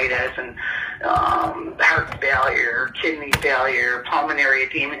encephalitis and heart failure, kidney failure, pulmonary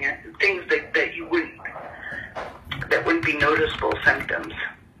edema, things that wouldn't be noticeable symptoms.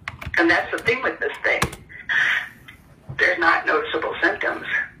 And that's the thing with this thing. There's not noticeable symptoms.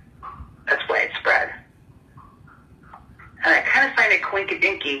 That's why it spread. And I kind of find it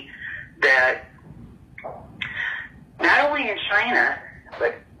quinkydinky that not only in China,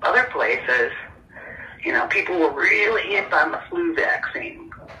 but other places, you know, people were really hip on the flu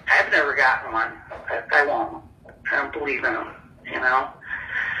vaccine. I've never gotten one. I won't. I don't believe in them, you know.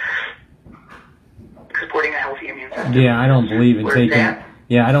 Supporting a healthy immune system. Yeah, I don't believe in Where's that?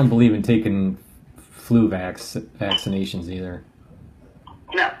 I don't believe in taking flu vaccinations either.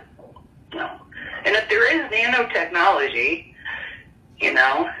 No. And if there is nanotechnology, you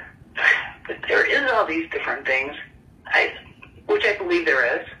know, but there is all these different things, which I believe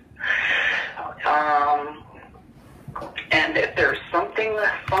there is. And if there's something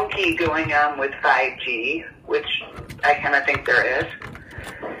funky going on with 5G, which I kind of think there is,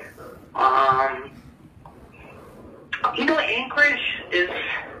 you know, Anchorage is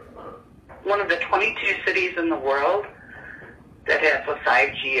one of the 22 cities in the world that has a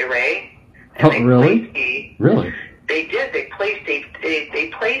 5G array. And really? Really? They did. They placed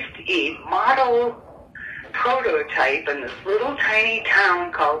a model prototype in this little tiny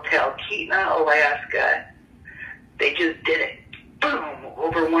town called Talkeetna, Alaska. They just did it, boom,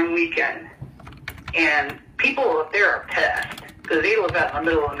 over one weekend. And people up there are pissed because they live out in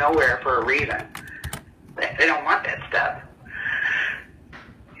the middle of nowhere for a reason. They don't want that stuff.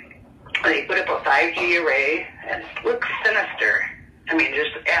 They put up a 5G array and it looks sinister. I mean,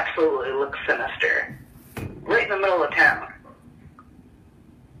 just absolutely looks sinister. Right in the middle of town.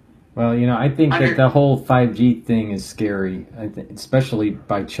 Well, you know, I think that the whole 5G thing is scary, especially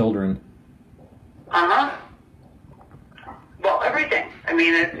by children. Uh-huh. Well, everything. I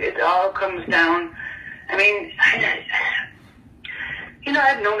mean, it all comes down. I mean, you know,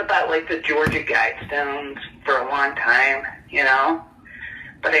 I've known about, like, the Georgia Guidestones for a long time, you know,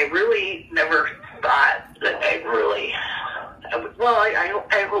 but I really never thought that I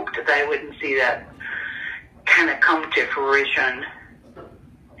hoped that I wouldn't see that kind of come to fruition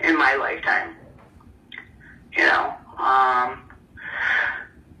in my lifetime. You know, I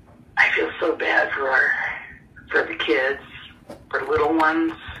feel so bad for the kids, for little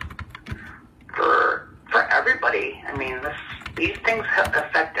ones, for everybody. I mean, these things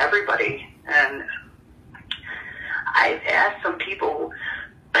affect everybody, and I've people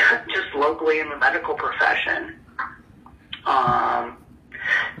just locally in the medical profession.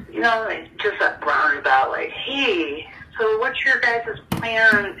 Like just that roundabout, like, hey, so what's your guys'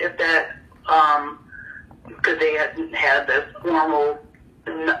 plan if that, because they hadn't had this normal,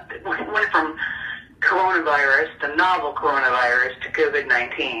 went from coronavirus to novel coronavirus to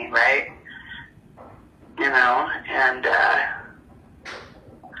COVID-19, right? And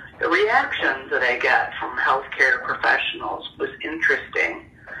the reactions that I got from healthcare professionals was interesting.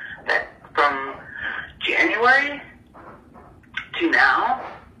 That from January to now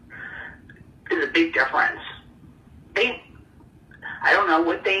is a big difference. I don't know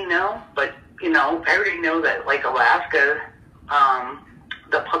what they know, but, I already know that, like, Alaska,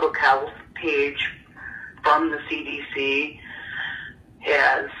 the public health page from the CDC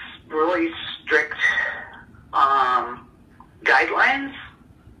has really strict guidelines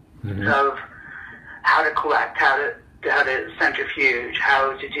of how to collect, how to centrifuge,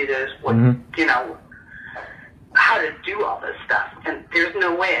 how to do this, what, how to do all this stuff. And there's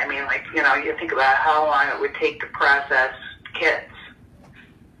no way, you think about how long it would take to process kits.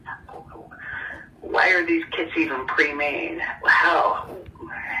 Why are these kits even pre-made? How?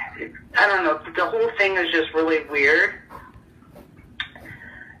 I don't know. The whole thing is just really weird.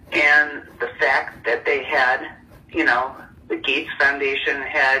 And the fact that they had, the Gates Foundation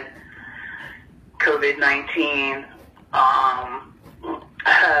had COVID-19,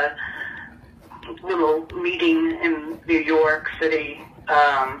 little meeting in New York City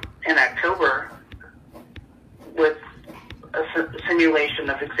in October with a simulation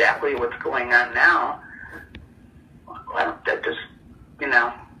of exactly what's going on now. That just,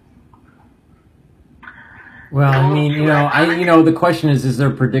 Well, the question is there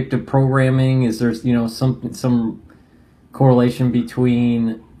predictive programming? Is there, some correlation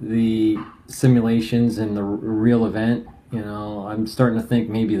between the simulations and the real event? I'm starting to think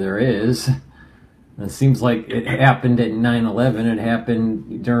maybe there is. It seems like it happened at 9/11. It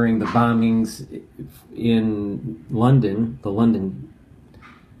happened during the bombings in London.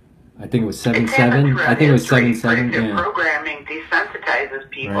 I think it was 7/7. I think it was 7/7. Yeah. Programming desensitizes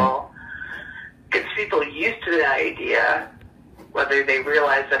people. Right. Gets people used to the idea, whether they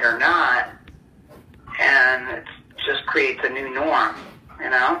realize it or not, and it just creates a new norm.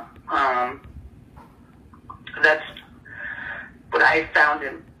 That's what I found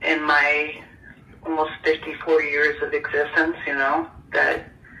in my almost 54 years of existence, that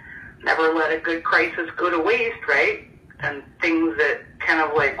never let a good crisis go to waste, right? And things that kind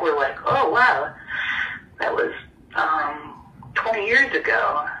of were like, oh, wow, that was 20 years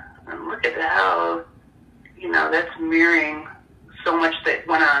ago. And look at how, that's mirroring so much that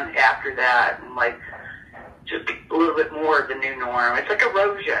went on after that, and just a little bit more of the new norm. It's like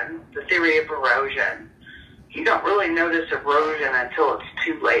erosion, the theory of erosion. You don't really notice erosion until it's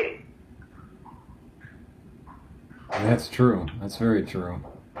too late. That's true. That's very true.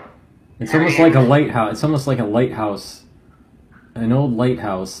 It's almost like a lighthouse. It's almost like a lighthouse, an old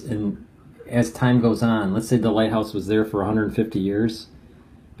lighthouse. And as time goes on, let's say the lighthouse was there for 150 years,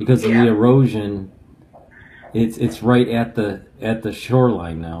 because of the erosion, it's right at the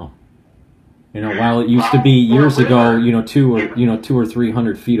shoreline now. While it used to be years ago, 200 or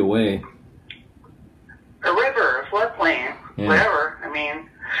 300 feet away. A river, a floodplain, whatever.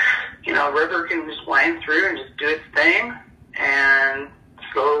 A river can just wind through and just do its thing, and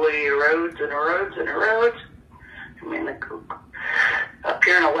slowly erodes and erodes and erodes. Up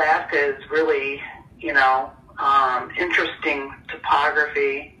here in Alaska is really, interesting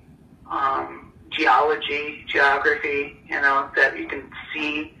topography, geography, that you can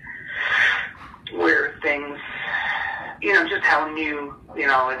see where things, just how new,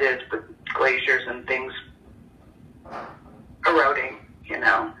 it is with glaciers and things eroding,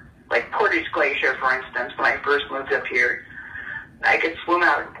 Like Portage Glacier, for instance, when I first moved up here, I could swim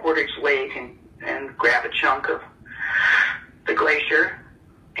out in Portage Lake and grab a chunk of the glacier,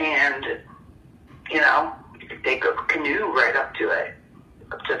 and, you could take a canoe right up to it,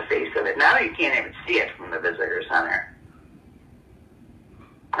 up to the face of it. Now you can't even see it from the visitor center.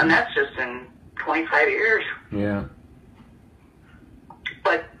 And that's just in 25 years. Yeah.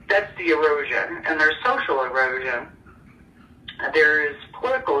 But that's the erosion. And there's social erosion. There's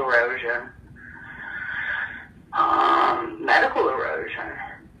political erosion. Medical erosion.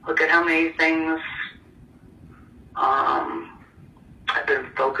 Look at how many things have been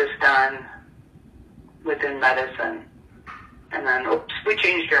focused on within medicine. And then, oops, we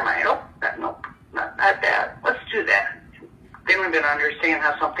changed our mind. Oh, nope, not that. Let's do that. They don't even understand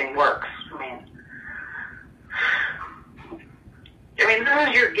how something works. This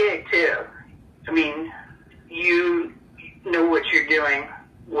is your gig, too. You know what you're doing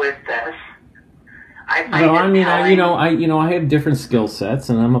with this. I find Well, it I mean, telling. I have different skill sets,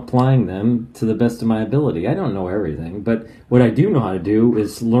 and I'm applying them to the best of my ability. I don't know everything, but what I do know how to do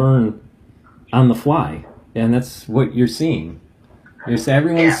is learn on the fly, and that's what you're seeing.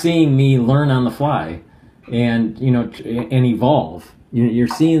 Everyone's seeing me learn on the fly, and and evolve. You're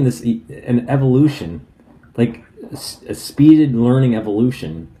seeing this an evolution, like a speeded learning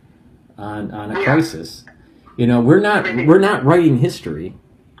evolution on a crisis. We're not writing history.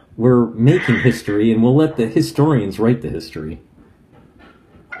 We're making history, and we'll let the historians write the history.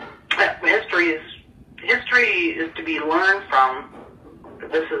 History is to be learned from.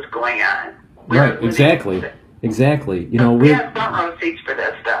 This is going on. Right, exactly. We have front row seats for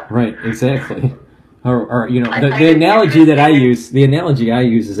that stuff. Right, exactly. Or the analogy that I use. The analogy I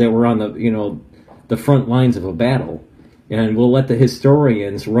use is that we're on the front lines of a battle, and we'll let the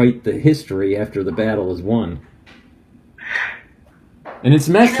historians write the history after the battle is won. And it's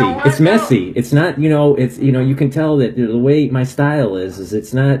messy. It's messy. It's not. It's you can tell that the way my style is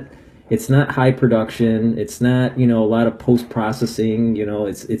it's not. It's not high production. It's not, a lot of post-processing.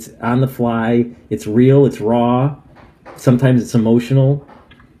 It's on the fly. It's real. It's raw. Sometimes it's emotional.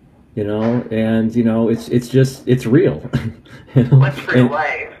 And it's real. What's real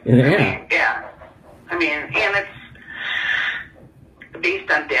life? Yeah. I mean, and it's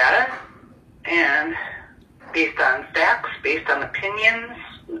based on data and based on facts, based on opinions,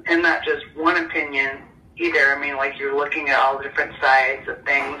 and not just one opinion either. I mean, like you're looking at all the different sides of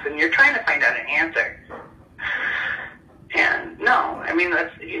things and you're trying to find out an answer. And no, I mean,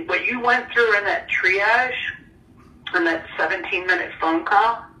 that's what you went through in that triage and that 17-minute phone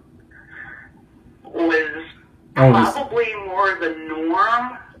call was probably more the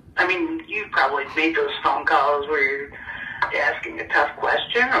norm. I mean, you probably made those phone calls where you're asking a tough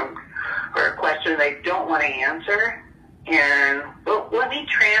question or a question they don't want to answer. And, well, let me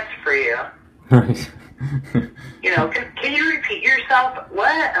transfer you. Right. Can you repeat yourself?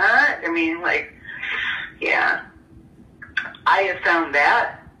 What? I mean, yeah. I have found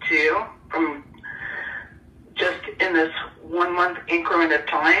that, too, from just in this 1 month increment of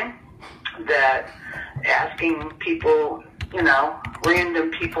time, that asking people,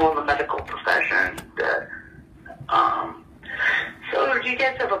 random people in the medical profession that, so do you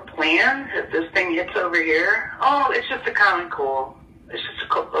guys have a plan if this thing hits over here? Oh, it's just a common cold. It's just a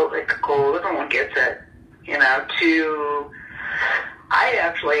cold. Everyone gets it. I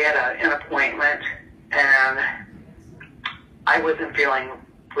actually had an appointment, and I wasn't feeling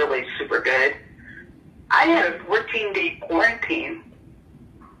really super good. I had a 14-day quarantine.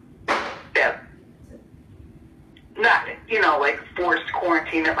 Yeah. Not, forced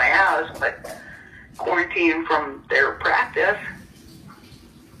quarantine at my house, but quarantine from their practice.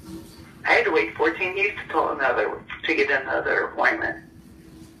 I had to wait 14 days to get another appointment.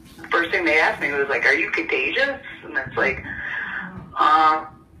 The first thing they asked me was are you contagious? And it's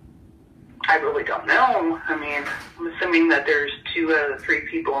I really don't know. I mean, I'm assuming that there's 2 out of the 3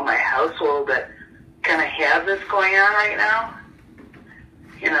 people in my household that kind of have this going on right now.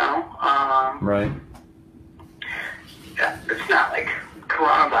 Right. It's not like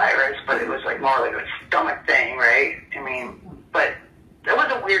coronavirus, but it was more like a stomach thing, right? I mean, but that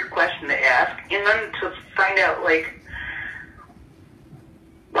was a weird question to ask. And then to find out, why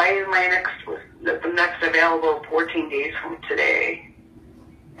is the next available 14 days from today?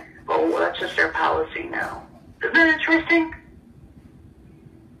 Well, that's just their policy now. Isn't that interesting?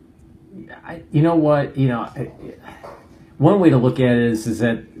 You know what? One way to look at it is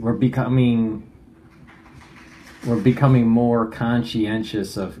that we're becoming more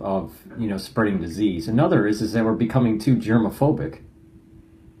conscientious of spreading disease. Another is that we're becoming too germophobic.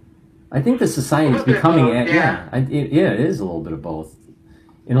 I think the society is becoming both, it is a little bit of both.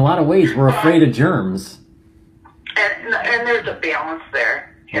 In a lot of ways, we're afraid of germs. And there's a balance there.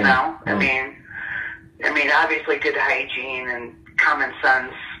 I mean, obviously good hygiene and common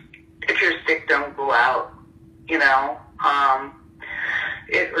sense. If you're sick, don't go out.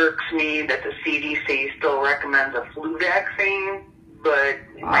 It irks me that the CDC still recommends a flu vaccine, but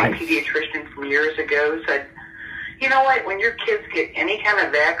my pediatrician from years ago said, you know what, when your kids get any kind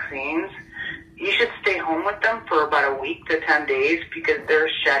of vaccines, you should stay home with them for about a week to 10 days because they're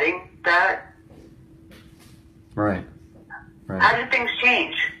shedding that. Right. How did things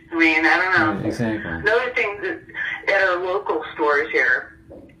change? I mean, I don't know. Right, exactly. Another thing at our local stores here,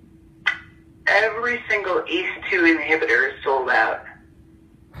 every single ACE2 inhibitor is sold out.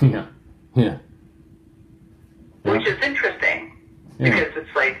 Yeah. Which is interesting because it's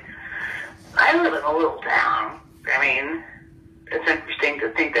I live in a little town. I mean, it's interesting to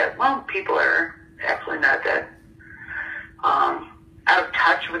think that, people are actually not that out of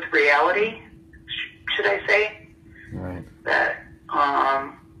touch with reality, should I say? Right. That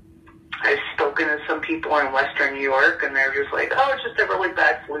I've spoken to some people in Western New York, and they're just like, oh, it's just a really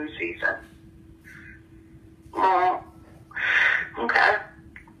bad flu season. Well, okay.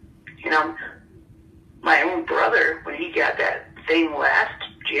 You know, my own brother, when he got that thing last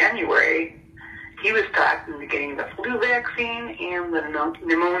January, he was talking to getting the flu vaccine and the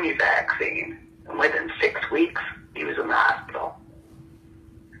pneumonia vaccine. And within 6 weeks, he was in the hospital.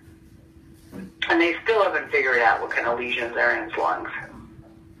 And they still haven't figured out what kind of lesions are in his lungs.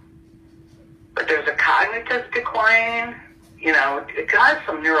 But there's a cognitive decline. You know, it caused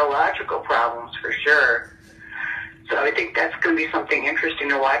some neurological problems for sure. So I think that's going to be something interesting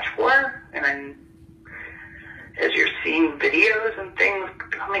to watch for. And then as you're seeing videos and things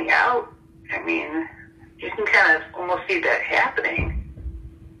coming out, I mean, you can kind of almost see that happening.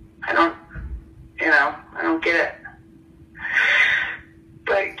 I don't get it.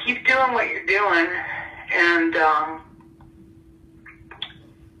 But keep doing what you're doing, and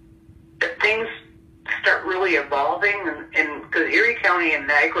if things start really evolving, and because Erie County and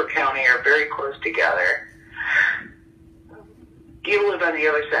Niagara County are very close together. You live on the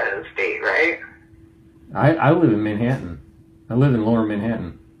other side of the state, right? I live in Manhattan. I live in Lower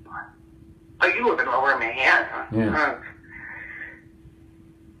Manhattan. Oh, you live in Lower Manhattan? Yeah.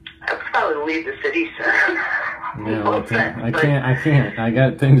 I would probably leave the city soon. No, I can't. I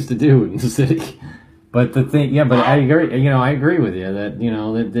got things to do in the city. But the thing, yeah, but I agree. You know, I agree with you that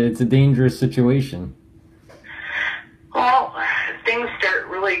that it's a dangerous situation. Well, things start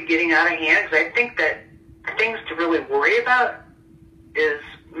really getting out of hand, because I think that things to really worry about is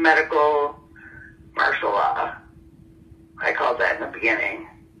medical martial law. I called that in the beginning.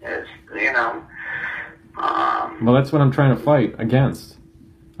 Well, that's what I'm trying to fight against.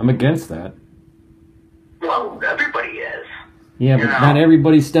 I'm against that. Well, everybody is. Yeah, but not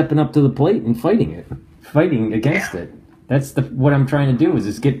everybody's stepping up to the plate and fighting against it. That's what I'm trying to do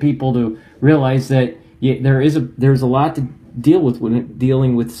is get people to realize that there's a lot to deal with when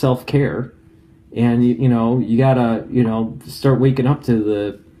dealing with self-care, and you gotta start waking up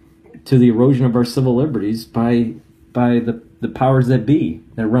to the erosion of our civil liberties by the powers that be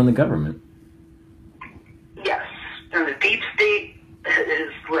that run the government. Yes, and the deep state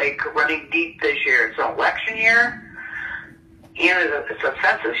is like running deep this year. It's an election year, and it's a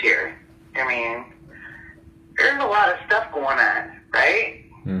census year. I mean, there's a lot of stuff going on, right?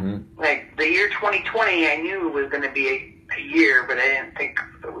 Mm-hmm. Like the year 2020, I knew it was going to be a year, but I didn't think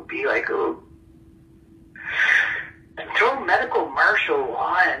it would be like throw medical martial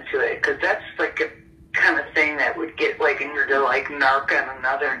law into it, because that's like a kind of thing that would get like into like narc on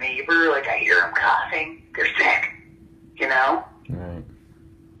another neighbor. Like I hear them coughing, they're sick, Right.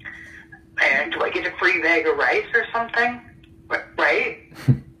 And do I get a free bag of rice or something? Right?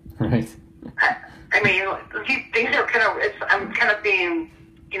 Right. I mean, these are kind of, I'm kind of being,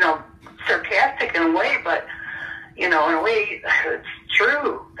 sarcastic in a way, but, in a way, it's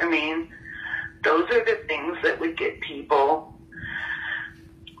true. I mean, those are the things that would get people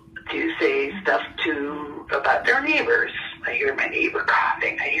to say stuff about their neighbors. I hear my neighbor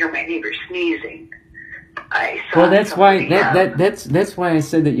coughing. I hear my neighbor sneezing. Well, that's why that's why I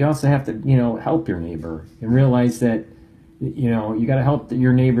said that you also have to help your neighbor and realize that you got to help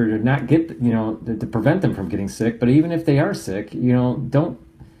your neighbor to not get to prevent them from getting sick. But even if they are sick,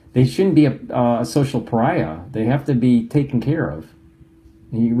 they shouldn't be a social pariah. They have to be taken care of.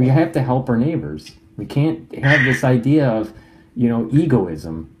 We have to help our neighbors. We can't have this idea of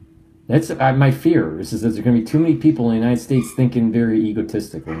egoism. That's my fear. Is that there's going to be too many people in the United States thinking very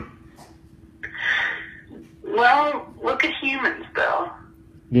egotistically. Well, look at humans, though.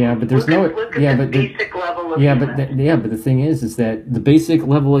 Yeah, but there's look at the basic level of humans. But the thing is that the basic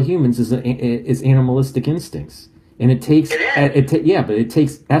level of humans is animalistic instincts, and it takes it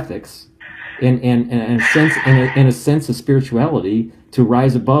takes ethics and a sense of spirituality to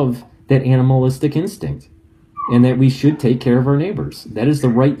rise above that animalistic instinct, and that we should take care of our neighbors. That is the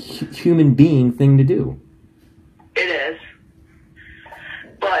right human being thing to do. It is,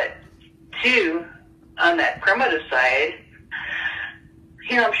 but too, on that primitive side,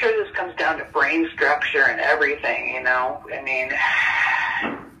 I'm sure this comes down to brain structure and everything, I mean,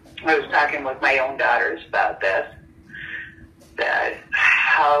 I was talking with my own daughters about this, that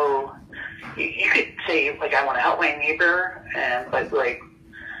how you could say, like, I want to help my neighbor, but, like,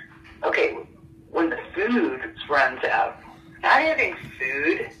 okay, when the food runs out, not having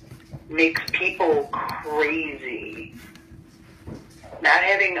food makes people crazy. Not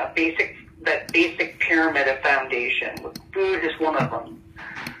having that basic pyramid of foundation. Food is one of them.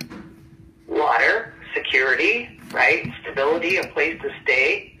 Water, security, right? stability, a place to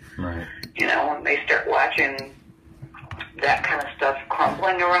stay. Right. You know, when they start watching that kind of stuff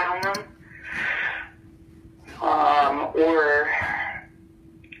crumbling around them, or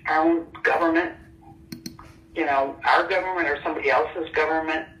our own government, you know, our government or somebody else's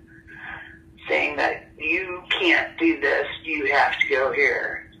government saying that you can't do this, you have to go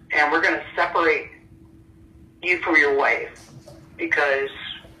here, and we're going to separate you from your wife because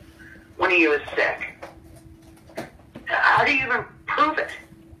one of you is sick. How do you even prove it?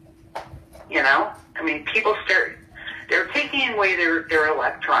 You know? I mean, people they're taking away their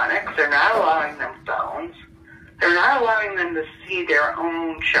electronics. They're not allowing them phones. They're not allowing them to see their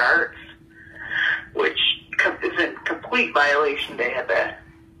own charts, which is in complete violation to HIPAA.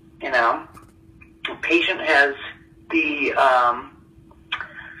 You know? The patient has the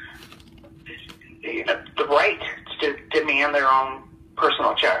right to demand their own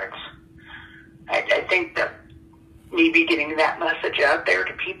personal charts. I think that maybe getting that message out there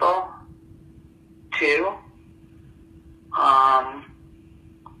to people too,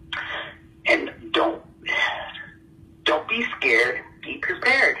 and don't be scared. Be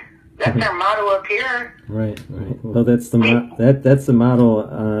prepared. That's our motto up here. Right. Well, that's the that's the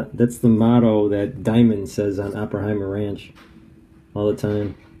motto. That's the motto that Diamond says on Oppenheimer Ranch all the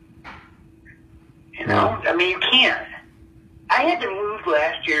time. You know, I mean, you can't. I had to move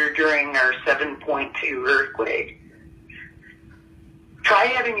last year during our 7.2 earthquake. Try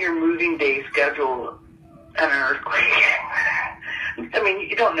having your moving day scheduled on an earthquake. I mean,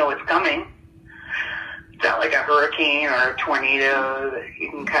 you don't know what's coming. It's not like a hurricane or a tornado that you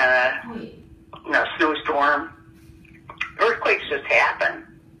can kind of, snowstorm. Earthquakes just happen.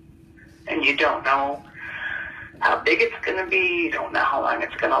 And you don't know how big it's going to be. You don't know how long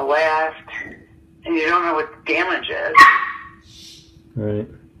it's going to last. And you don't know what the damage is. Right.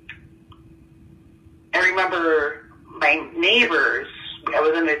 I remember my neighbors, I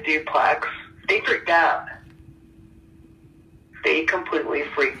was in a duplex, they freaked out. They completely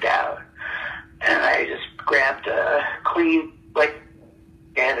freaked out. And I just grabbed a clean, I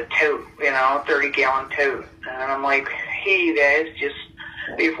had a tote, 30-gallon tote. And I'm like, hey, you guys, just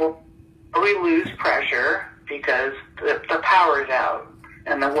before we lose pressure, because the power's out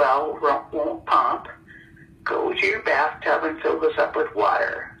and the well won't pump, go to your bathtub and fill this up with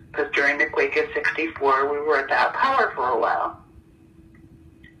water. Because during the quake of 64, we were without power for a while.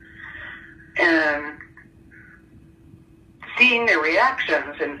 And seeing their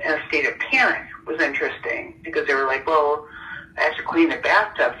reactions in a state of panic was interesting, because they were like, well, I have to clean the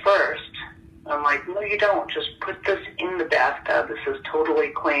bathtub first. I'm like, no, you don't. Just put this in the bathtub. This is totally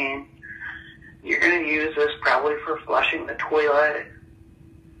clean. You're going to use this probably for flushing the toilet.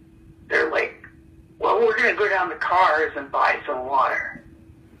 They're like, well, we're going to go down to Cars and buy some water.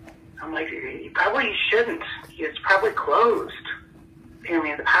 I'm like, you probably shouldn't. It's probably closed. I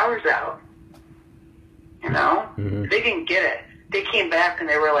mean, the power's out. Mm-hmm. They didn't get it. They came back and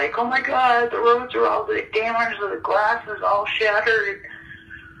they were like, oh my God, the roads are all damaged, the glass is all shattered,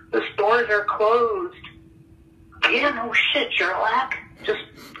 the stores are closed. Yeah, no shit, Sherlock. Just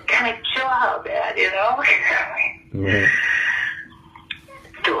kind of chill out, man, Right.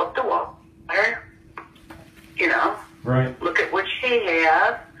 Fill up the water, Right. Look at what you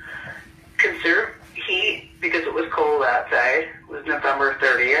have. Conserve heat, because it was cold outside. It was November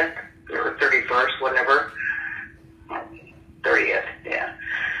 30th, or 31st, whatever. 30th, yeah.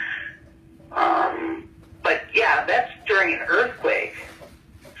 But yeah, that's during an earthquake.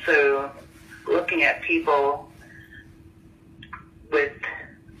 So looking at people with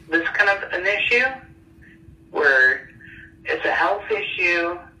this kind of an issue, where it's a health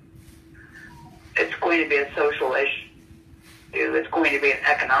issue, it's going to be a social issue, it's going to be an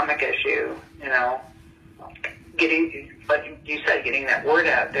economic issue, getting, like you said, getting that word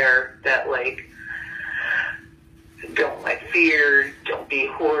out there that, don't let fear, don't be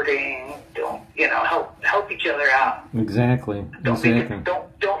hoarding, don't, help each other out. Exactly. Don't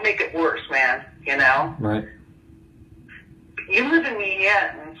make it worse, man, Right. You live in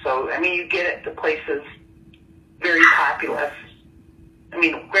Manhattan, so, you get it, the place is very populous.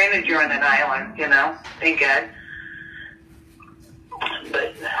 Granted, you're on an island, thank God.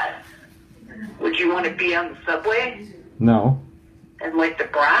 But would you want to be on the subway? No. And the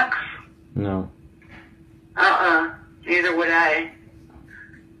Bronx? No. Neither would I.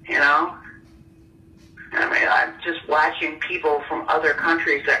 I'm just watching people from other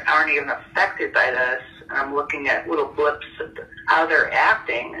countries that aren't even affected by this. And I'm looking at little blips of how they're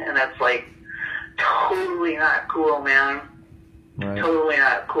acting, and it's totally not cool, man. Right. Totally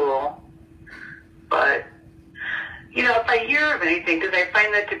not cool. But You know, if I hear of anything, because I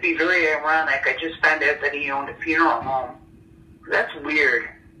find that to be very ironic, I just found out that he owned a funeral home. That's weird.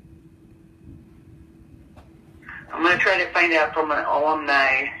 I'm going to try to find out from an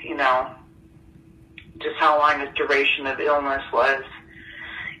alumni, you know, just how long his duration of illness was,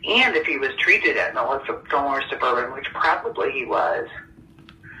 and if he was treated at North Suburban, which probably he was.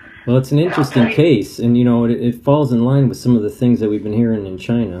 Well, it's an interesting case, and, you know, it falls in line with some of the things that we've been hearing in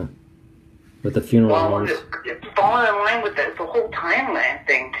China with the funeral homes. It's falling in line with the whole timeline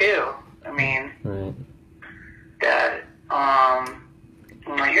thing, too. I mean, right.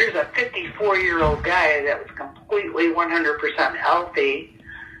 Here's a 54-year-old guy that was completely 100% healthy,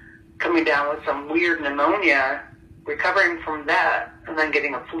 coming down with some weird pneumonia, recovering from that, and then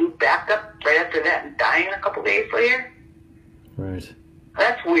getting a flu backup right after that and dying a couple days later. Right.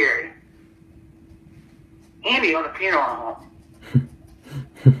 That's weird. And he owned a funeral home.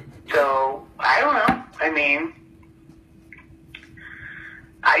 So, I don't know. I mean,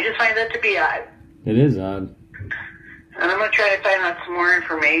 I just find that to be odd. It is odd. And I'm going to try to find out some more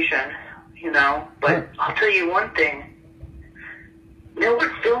information, you know. But I'll tell you one thing.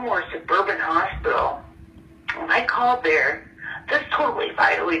 Millward Fillmore Suburban Hospital, when I called there, this totally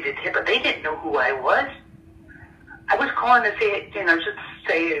violated him, but they didn't know who I was. I was calling to say, you know, just to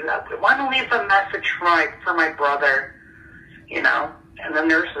say, I want to leave a message for my brother, you know. And the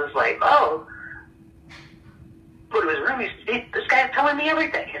nurse was like, oh, go to his room. This guy's telling me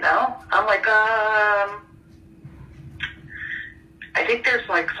everything, you know. I'm like, I think there's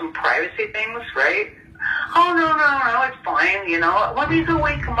like some privacy things, right? Oh, no, it's fine, you know. Let me go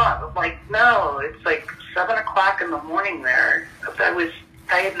wake him up. I'm like, no, it's like 7 o'clock in the morning there. If I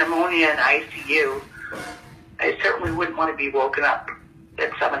had pneumonia in ICU, I certainly wouldn't want to be woken up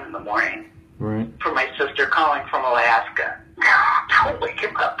at 7 in the morning. Right. For my sister calling from Alaska. Don't wake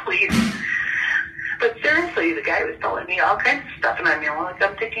him up, please. But seriously, the guy was telling me all kinds of stuff, and I'm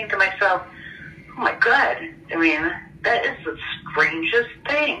thinking to myself, oh my God, I mean, that is the strangest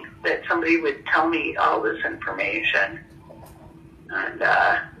thing that somebody would tell me all this information. And,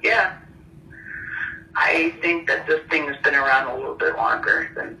 yeah, I think that this thing has been around a little bit longer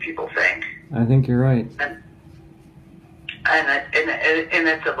than people think. I think you're right. And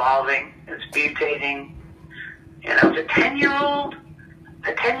it's evolving, it's mutating. You know, a 10-year-old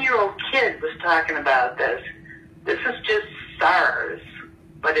kid was talking about this. This is just SARS,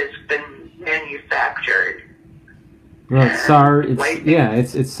 but it's been manufactured. No, it's SARS.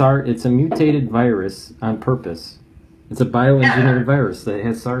 It's SARS. It's a mutated virus on purpose. It's a bioengineered virus that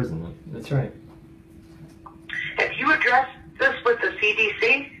has SARS in it. That's right. Have you addressed this with the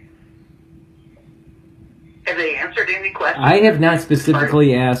CDC? Have they answered any questions? I have not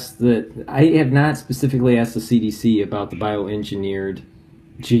specifically asked the CDC about the bioengineered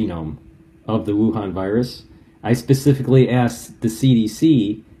genome of the Wuhan virus. I specifically asked the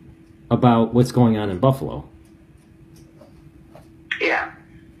CDC about what's going on in Buffalo. Yeah.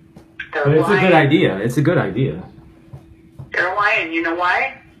 But it's a good idea. It's a good idea. They're lying. You know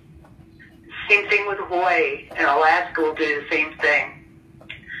why? Same thing with Hawaii, and Alaska will do the same thing.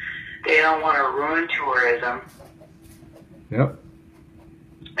 They don't want to ruin tourism. Yep.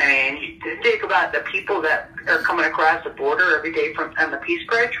 I mean, you think about the people that are coming across the border every day on the Peace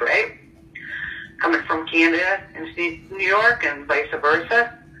Bridge, right? Coming from Canada and New York and vice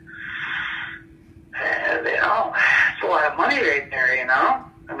versa. You know, it's a lot of money right there, you know?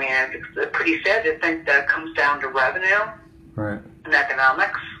 I mean, it's pretty sad to think that it comes down to revenue and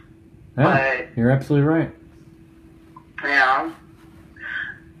economics. Yeah, but, you're absolutely right. You know,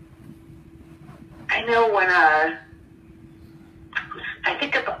 I know when I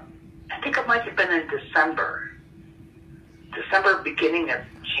think it might have been in December, beginning of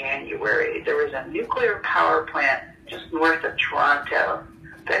January. There was a nuclear power plant just north of Toronto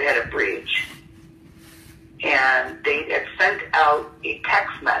that had a breach, and they had sent out a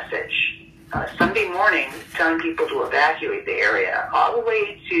text message Sunday morning telling people to evacuate the area all the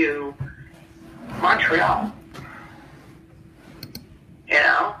way to Montreal. You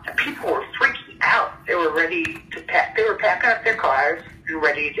know, and people were freaking out. They were ready to pack. They were packing up their cars and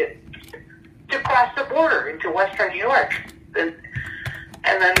ready to cross the border into Western New York. And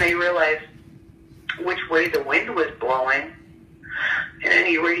then they realized which way the wind was blowing, and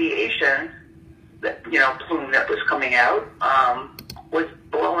any radiation that, you know, plume that was coming out was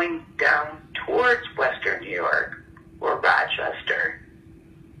blowing down towards Western New York or Rochester.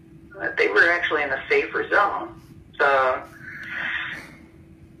 They were actually in a safer zone. So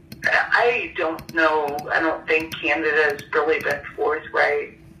I don't know. I don't think Canada has really been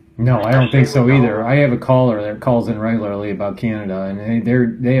forthright. No, I don't think so either. I have a caller that calls in regularly about Canada, and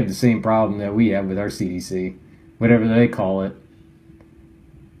they have the same problem that we have with our CDC. whatever they call it.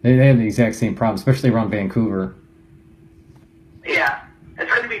 They have the exact same problem, especially around Vancouver. Yeah, it's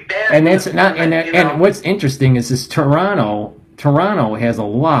going to be bad. And that's not. And you know. and what's interesting is this Toronto. Toronto has a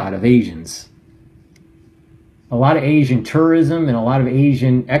lot of Asians, a lot of Asian tourism, and a lot of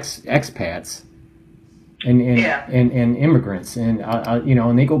Asian expats, and immigrants, and you know,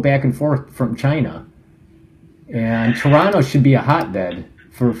 and they go back and forth from China. And Toronto should be a hotbed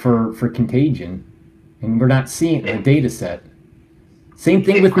for contagion, and we're not seeing the data set. Same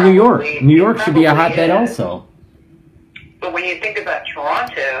thing with New York. New York should be a hotbed also. But when you think about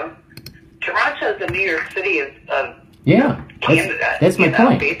Toronto, Toronto's the New York City of Yeah, Canada. that's my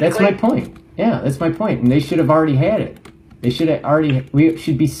point. Basically. That's my point. Yeah, that's my point. And they should have already had it. They should have already. We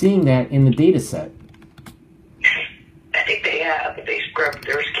should be seeing that in the data set. I think they have, but they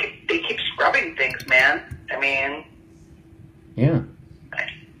keep scrubbing things, man. I mean, Yeah.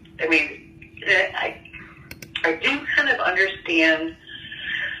 I do kind of understand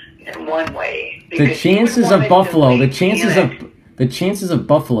in one way. The chances of Buffalo, the chances of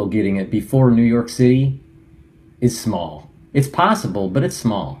Buffalo getting it before New York City is small. It's possible, but it's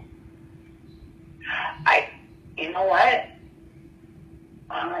small. You know what?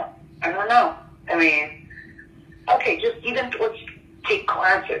 I don't know. I mean, okay, just even let's take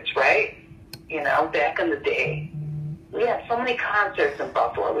concerts, right? You know, back in the day, we had so many concerts in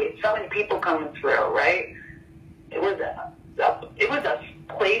Buffalo. We had so many people coming through, right? It was a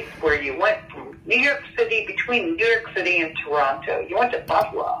place where you went from New York City, between New York City and Toronto. You went to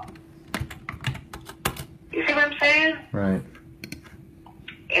Buffalo. You see what I'm saying? Right.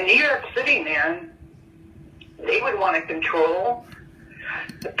 In New York City, man, they would want to control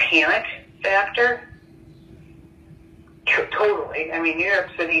the panic factor. Totally. I mean, New York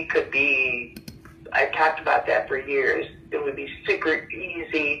City could be, I've talked about that for years. It would be super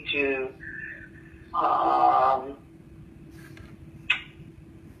easy to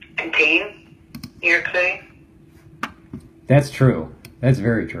contain New York City. That's true. That's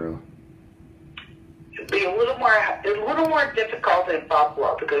very true. It'd be a little more difficult in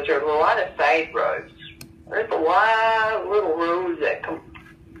Buffalo because there's a lot of side roads. There's a lot of little roads that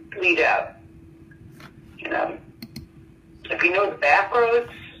lead out. You know, if you know the back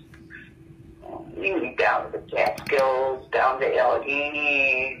roads, you can go down to the Catskills, down to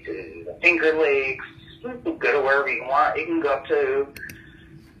Allegheny, to the Finger Lakes. You can go to wherever you want. You can go up to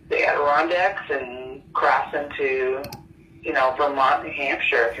the Adirondacks and cross into, you know, Vermont, New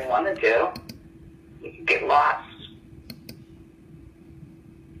Hampshire if you wanted to. You could get lost.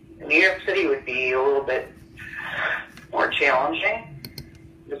 New York City would be a little bit more challenging.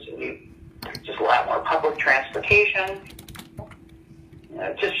 Just a lot more public transportation.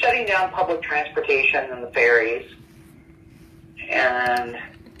 Just shutting down public transportation and the ferries. And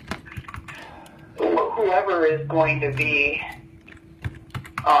whoever is going to be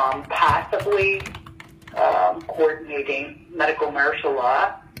possibly coordinating medical martial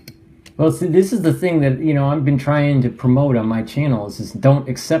law. Well, see, this is the thing that, you know, I've been trying to promote on my channel is don't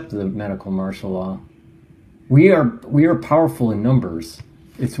accept the medical martial law. We are powerful in numbers.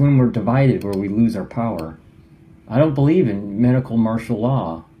 It's when we're divided where we lose our power. I don't believe in medical martial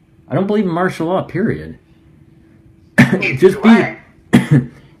law. I don't believe in martial law, period. Just be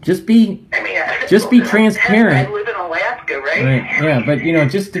transparent. I live in Alaska, right? Right? Yeah, but you know,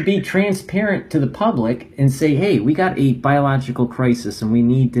 just to be transparent to the public and say, hey, we got a biological crisis and we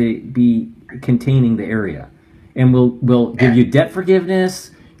need to be containing the area, and we'll give you debt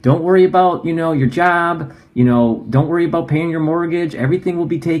forgiveness. Don't worry about, you know, your job. You know, don't worry about paying your mortgage. Everything will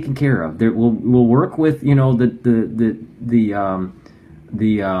be taken care of. We'll work with, you know, the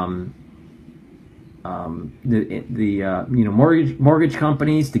mortgage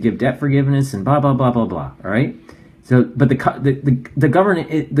companies to give debt forgiveness and blah blah blah blah blah. All right. So, but the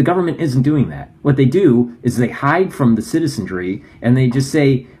government isn't doing that. What they do is they hide from the citizenry and they just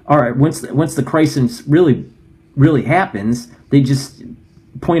say, all right, once the crisis really happens, they just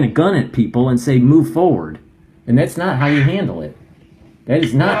point a gun at people and say, move forward. And that's not how you handle it. That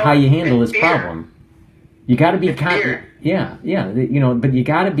is not how you handle this problem. You got to be you know, but you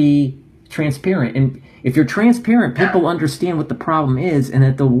got to be transparent. And if you're transparent, people understand what the problem is and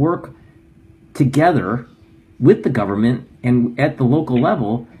that they'll work together with the government and at the local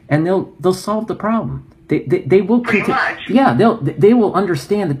level, and they'll solve the problem. They will they will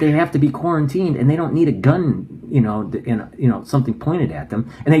understand that they have to be quarantined and they don't need a gun, you know, something pointed at them,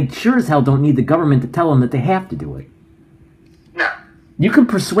 and they sure as hell don't need the government to tell them that they have to do it. No. You can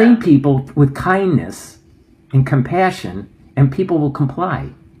persuade people with kindness and compassion, and people will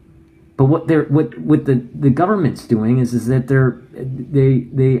comply. But what the government's doing is that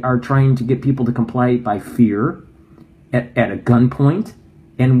they are trying to get people to comply by fear at a gunpoint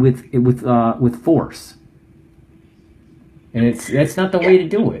and with force. And that's not the way to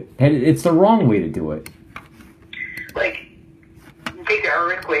do it. It's the wrong way to do it. Like, big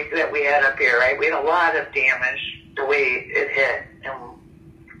earthquake that we had up here, right? We had a lot of damage the way it hit.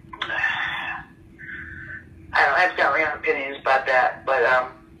 And I've got my own opinions about that, but,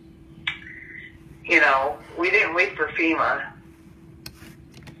 you know, we didn't wait for FEMA.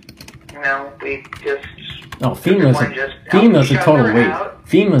 You know, we just... No, FEMA's a total waste.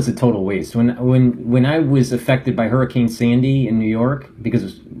 FEMA's a total waste. When I was affected by Hurricane Sandy in New York,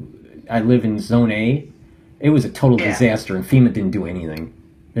 because I live in Zone A, it was a total disaster, and FEMA didn't do anything.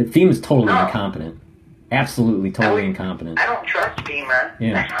 FEMA's totally incompetent. Absolutely totally incompetent. I don't trust FEMA.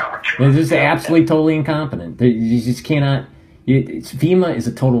 Yeah. They're just absolutely totally incompetent. You just cannot... FEMA is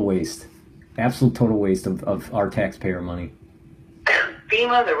a total waste. Absolute total waste of our taxpayer money.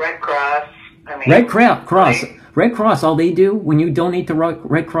 FEMA, the Red Cross... Red Cross, all they do, when you donate to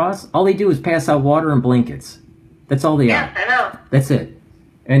Red Cross, all they do is pass out water and blankets. That's all they are. Yeah, I know. That's it.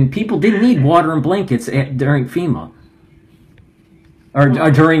 And people didn't need water and blankets during FEMA. Or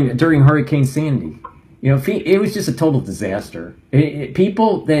during Hurricane Sandy. You know, it was just a total disaster.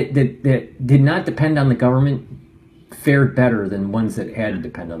 People that did not depend on the government fared better than ones that had to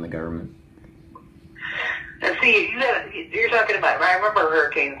depend on the government. And see, you're talking about, I remember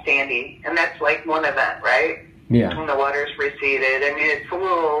Hurricane Sandy, and that's like one event, right? Yeah. When the water's receded. I mean, it's a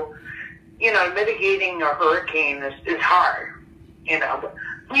little, you know, mitigating a hurricane is hard, you know. But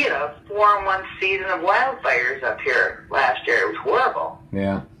we had a 4-1 season of wildfires up here last year. It was horrible.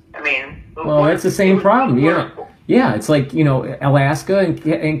 Yeah. I mean... Well, it's the same problem, you know. Yeah, it's like, you know, Alaska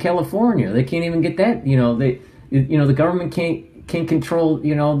and California. They can't even get that, you know. The government can't control,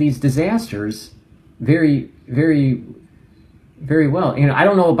 you know, these disasters very, very, very well. You know, I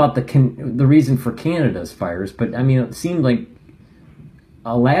don't know about the reason for Canada's fires, but I mean, it seemed like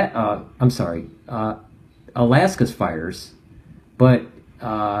Alaska's fires, but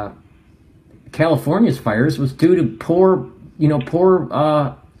California's fires was due to poor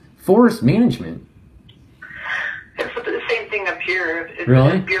forest management. It's the same thing up here. It's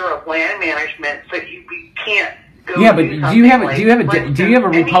really? the Bureau of Land Management, so we can't. Yeah, but do you have a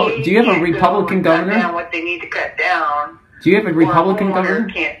Republican governor? Cut down what they need to cut down. Do you have a Republican governor?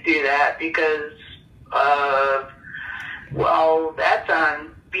 Can't do that because, well, that's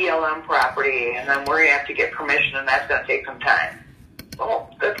on BLM property, and then we're gonna have to get permission, and that's gonna take some time.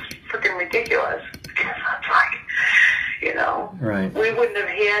 Well, that's freaking ridiculous. It's like, you know, right? We wouldn't have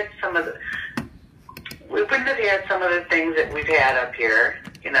had some of the things that we've had up here,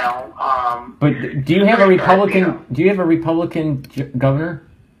 you know. But do you have a Republican? Do you have a Republican governor?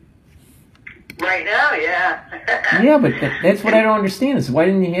 Right now, yeah. Yeah, but that's what I don't understand. Is why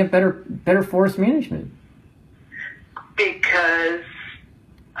didn't you have better forest management? Because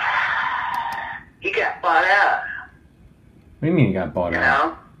he got bought out. What do you mean he got bought out? You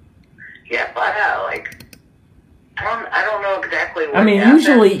know, he got bought out. Like, I don't know exactly what. I mean, happened,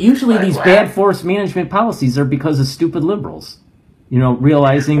 usually these bad forest management policies are because of stupid liberals. You know,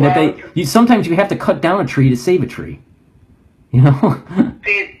 realizing that sometimes you have to cut down a tree to save a tree. You know.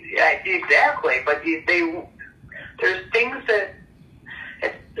 Yeah, exactly. But there's things that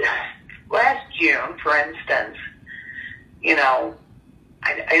last June, for instance, you know,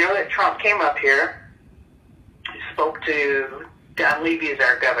 I know that Trump came up here, spoke to Don Levy as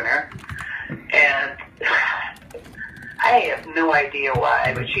our governor, and I have no idea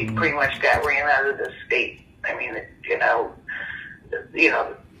why, but she pretty much got ran out of the state. I mean, you know,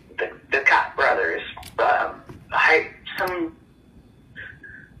 the Koch brothers, some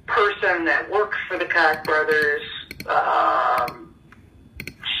person that works for the Koch brothers,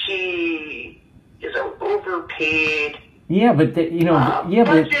 she is an overpaid. Yeah, but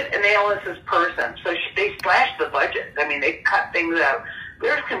budget analysis person. So they slashed the budget. I mean, they cut things out.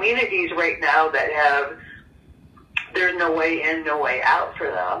 There's communities right now that there's no way in, no way out for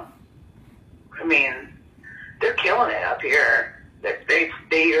them. I mean, they're killing it up here. They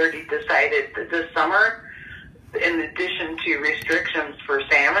already decided that this summer, in addition to restrictions for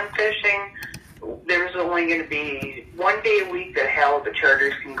salmon fishing, there's only going to be 1 day a week that halibut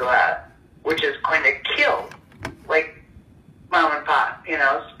charters can go out, which is going to kill, like, mom and pop, you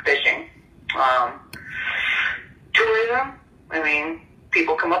know, fishing. Tourism, I mean,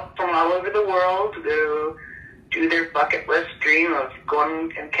 people come up from all over the world to do their bucket list dream of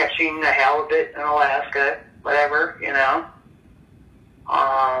going and catching a halibut in Alaska, whatever, you know.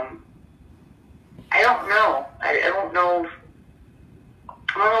 I don't know. I don't know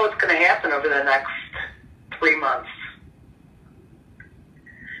what's going to happen over the next 3 months.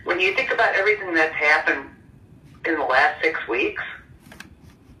 When you think about everything that's happened in the last 6 weeks.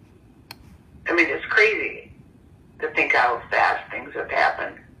 I mean, it's crazy to think how fast things have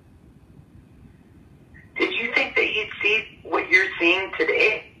happened. Did you think that you'd see what you're seeing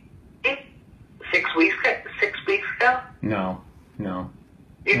today 6 weeks ago? No.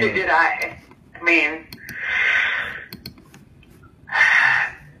 Neither did I. I mean,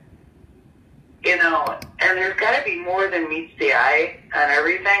 you know, and there's got to be more than meets the eye on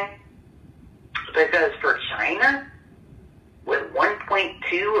everything. Because for China, with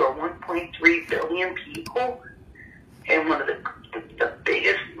 1.2 or 1.3 billion people, and one of the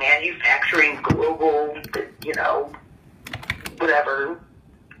biggest manufacturing global, you know, whatever,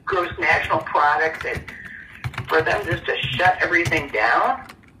 gross national product, that for them just to shut everything down.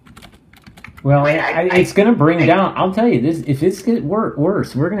 Well, it's going to bring down. I'll tell you this: if it's get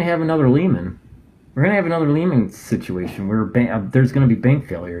worse, we're going to have another Lehman. We're going to have another Lehman situation where there's going to be bank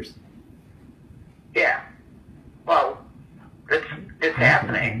failures. Yeah. Well, it's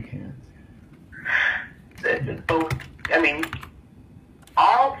happening. Both. I mean,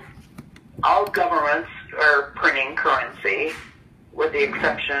 all governments are printing currency, with the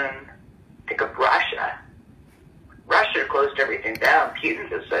exception, I think, of Russia. Russia closed everything down. Putin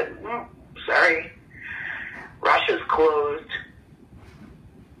just said, sorry, Russia's closed.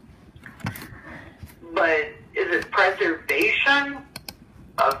 But is it preservation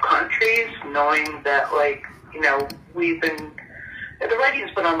of countries, knowing that, like, you know, the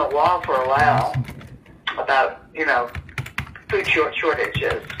writing's been on the wall for a while about, you know, food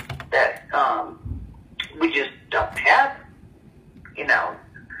shortages that we just don't have. You know,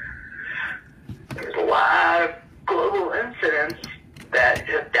 there's a lot of global incidents that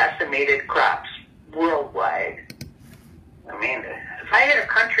have decimated crops worldwide. I mean, if I had a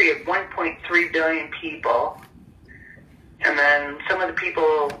country of 1.3 billion people, and then some of the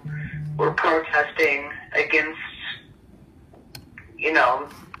people were protesting against, you know,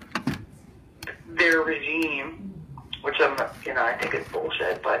 their regime, which I think is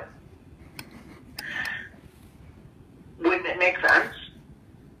bullshit, but wouldn't it make sense?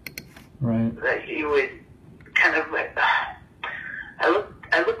 Right. That you would kind of like, I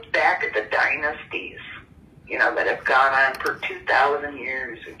looked back at the dynasties, you know, that have gone on for 2,000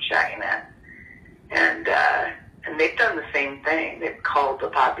 years in China, and they've done the same thing. They've called the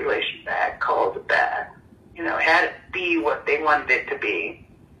population back, called it back, you know, had it be what they wanted it to be,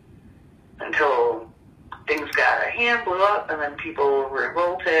 until things got a hand blew up, and then people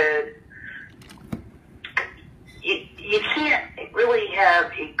revolted. You can't really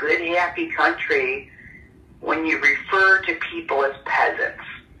have a good, happy country when you refer to people as peasants.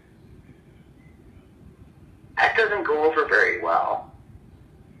 That doesn't go over very well.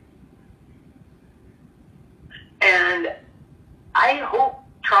 And I hope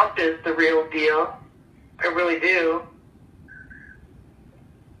Trump is the real deal. I really do.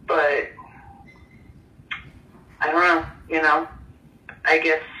 But I don't know, you know, I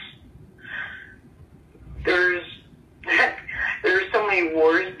guess there's so many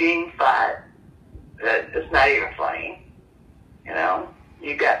wars being fought that it's not even funny. You know,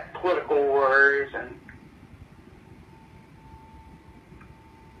 you got political wars and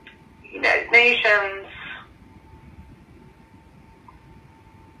United Nations,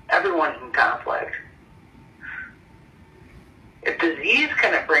 everyone's in conflict. If disease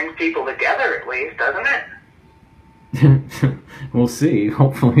kind of brings people together, at least, doesn't it? We'll see.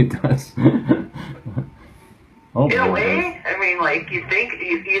 Hopefully it does. In a way, I mean, like, you think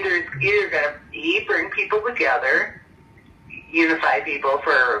it's either going to bring people together, unify people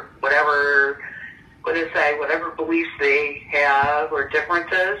for whatever beliefs they have or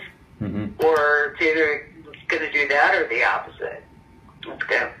differences, or it's either going to do that or the opposite. It's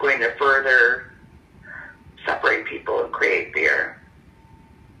going to further separate people and create fear.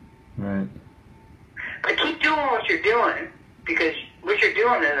 Right. But keep doing what you're doing, because what you're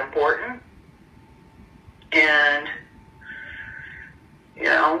doing is important. And, you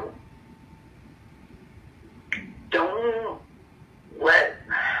know, don't let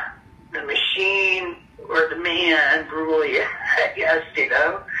the machine or the man rule you, I guess, you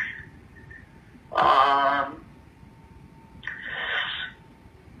know. I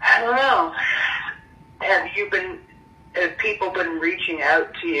don't know. Have people been reaching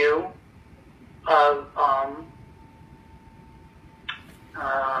out to you of,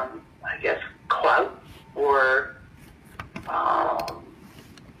 I guess, clout or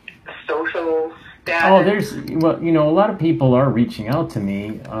social status? A lot of people are reaching out to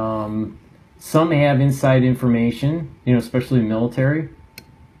me. Some have inside information, especially military.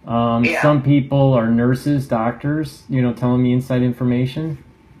 Some people are nurses, doctors, telling me inside information,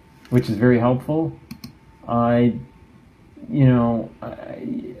 which is very helpful. a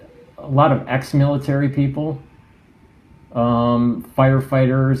lot of ex-military people,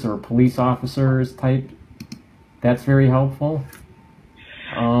 firefighters or police officers type. That's very helpful.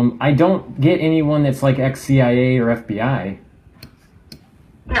 I don't get anyone that's like ex-CIA or FBI.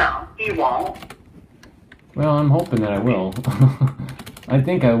 No, you won't. Well, I'm hoping that I will. I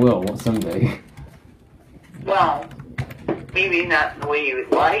think I will someday. Well, maybe not the way you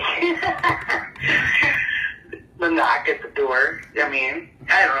would like. The knock at the door. I mean,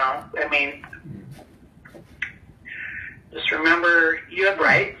 I don't know. I mean, just remember, you have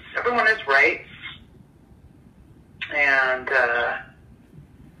rights. Everyone has rights. And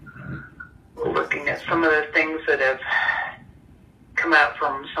looking at some of the things that have come out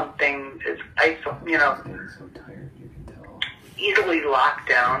from something that's, easily locked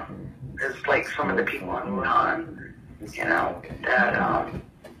down, as like some of the people in Wuhan, that,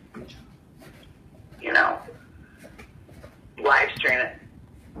 live stream it.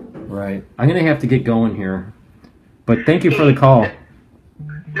 Right. I'm going to have to get going here. But thank you for the call.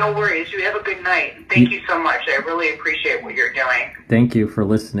 No worries. You have a good night. Thank you so much. I really appreciate what you're doing. Thank you for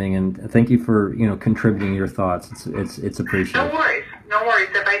listening, and thank you for contributing your thoughts. It's appreciated. No worries. No worries.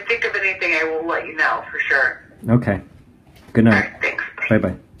 If I think of anything, I will let you know for sure. Okay. Good night. All right, thanks. Bye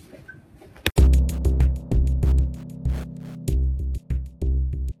bye.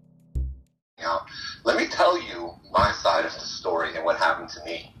 Now, let me tell you my side of the story and what happened to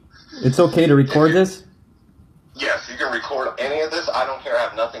me. It's okay to record this? Yes, you can record any of this. I don't care. I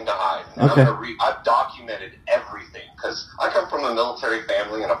have nothing to hide. And Okay. I've documented everything because I come from a military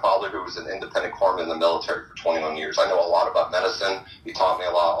family and a father who was an independent corpsman in the military for 21 years. I know a lot about medicine. He taught me a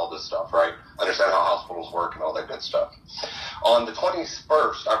lot, all this stuff, right? I understand how hospitals work and all that good stuff. On the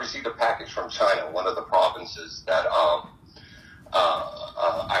 21st, I received a package from China, one of the provinces that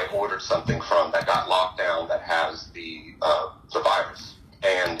I ordered something from that got locked down that has the virus.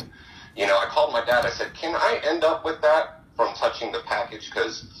 And I called my dad. I said, can I end up with that from touching the package?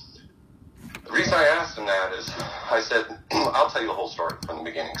 Because the reason I asked him that is I said, I'll tell you the whole story from the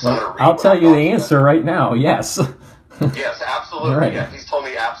beginning. Well, I'll tell you the answer right now. Yes. Yes, absolutely. Right. Yeah, he's told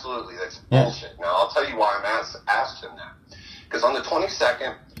me absolutely that's Yeah. bullshit. Now, I'll tell you why I'm asked him that. Because on the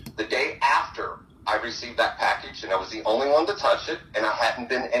 22nd, the day after I received that package, and I was the only one to touch it, and I hadn't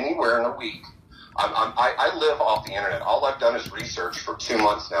been anywhere in a week. I live off the internet. All I've done is research for 2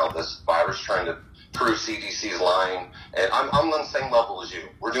 months now, this virus trying to prove CDC's lying. And I'm on the same level as you.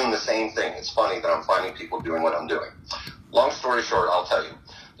 We're doing the same thing. It's funny that I'm finding people doing what I'm doing. Long story short, I'll tell you.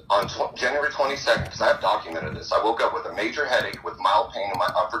 On January 22nd, because I've documented this, I woke up with a major headache with mild pain in my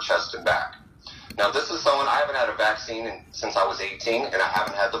upper chest and back. Now, this is someone, I haven't had a vaccine since I was 18, and I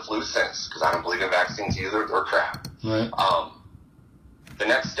haven't had the flu since, because I don't believe in vaccines either. They're crap. Right. The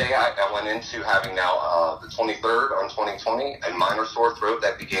next day, I went into having now the 23rd on 2020, a minor sore throat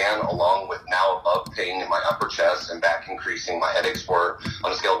that began along with now above pain in my upper chest and back increasing. My headaches were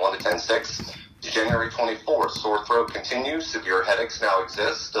on a scale of 1 to 10, 6. January 24th, sore throat continues. Severe headaches now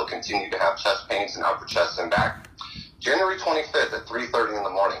exist. Still continue to have chest pains in upper chest and back. January 25th at 3:30 in the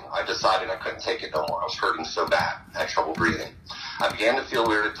morning, I decided I couldn't take it no more. I was hurting so bad. I had trouble breathing. I began to feel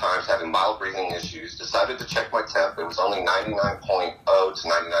weird at times, having mild breathing issues. Decided to check my temp. It was only 99.0 to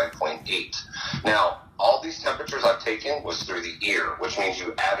 99.8. Now, all these temperatures I've taken was through the ear, which means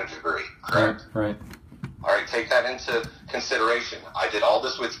you add a degree, correct? Right. All right, take that into consideration. I did all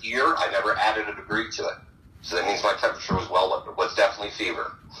this with ear. I never added a degree to it. So that means my temperature was definitely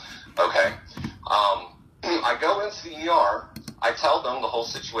fever. Okay. I go into the ER. I tell them the whole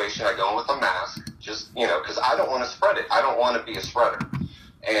situation. I go in with a mask, just, because I don't want to spread it. I don't want to be a spreader.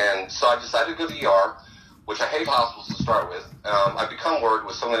 And so I decided to go to the ER, which I hate hospitals to start with. I become worried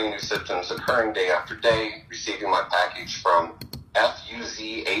with so many new symptoms occurring day after day, receiving my package from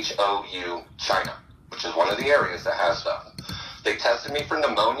FUZHOU, China, which is one of the areas that has stuff. They tested me for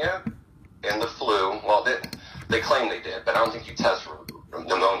pneumonia and the flu. Well, they claim they did, but I don't think you test for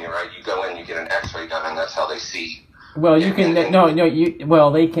pneumonia, right? You go in, you get an X-ray done, and that's how they see. Well, you can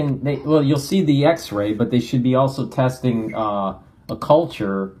you'll see the X-ray, but they should be also testing a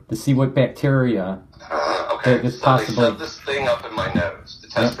culture to see what bacteria. Okay, It's so possibly... they shoved this thing up in my nose to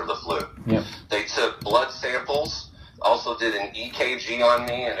test for the flu. Yep. They took blood samples, also did an EKG on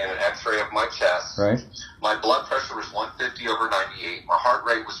me and an X-ray of my chest. Right. My blood pressure was 150 over 98. My heart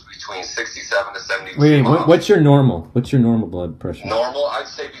rate was between 67 to 72 Wait, miles. what's your normal? What's your normal blood pressure? Normal, I'd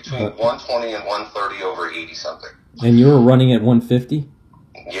say between 120 and 130 over 80 something. And you were running at 150?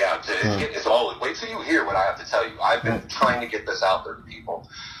 Yeah, it's all. Wait till you hear what I have to tell you. I've been trying to get this out there to people.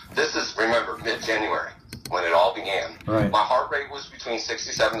 This is, remember, mid-January. when it all began. Right. My heart rate was between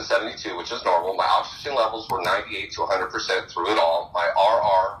 67 to 72, which is normal. My oxygen levels were 98 to 100% through it all. My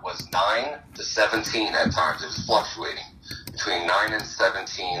RR was 9 to 17 at times. It was fluctuating between 9 and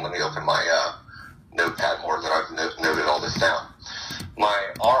 17. Let me open my notepad more than I've noted all this down.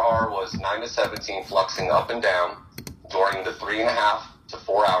 My RR was 9 to 17, fluxing up and down during the 3.5 to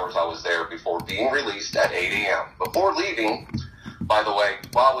 4 hours I was there before being released at 8 a.m. Before leaving, by the way,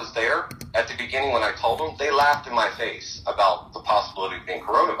 while I was there, at the beginning when I told them, they laughed in my face about the possibility of being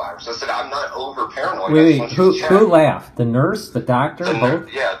coronavirus. I said, I'm not over paranoid. Wait, who laughed? The nurse, the doctor, both?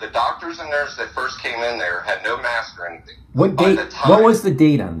 Yeah, the doctors and nurse that first came in there had no mask or anything. What date? What was the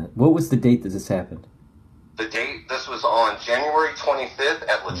date on that? What was the date that this happened? The date, this was on January 25th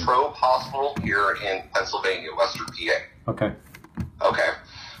at Latrobe Hospital here in Pennsylvania, Western PA. Okay. Okay.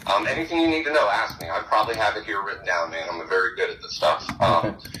 Anything you need to know, ask me. I probably have it here written down, man. I'm very good at this stuff.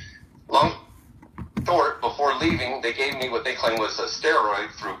 Okay. Long short, before leaving, they gave me what they claimed was a steroid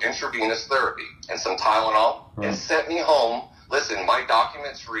through intravenous therapy and some Tylenol and sent me home. Listen, my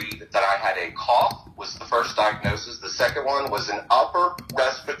documents read that I had a cough was the first diagnosis. The second one was an upper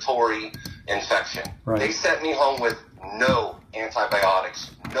respiratory infection. Right. They sent me home with no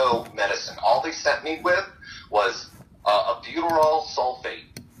antibiotics, no medicine. All they sent me with was albuterol sulfate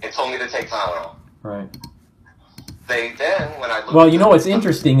and told me to take Tylenol. Right. They then, when I looked well, you know what's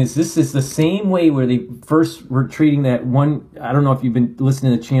interesting is this is the same way where they first were treating that one. I don't know if you've been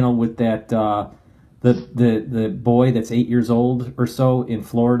listening to the channel with that the boy that's 8 years old or so in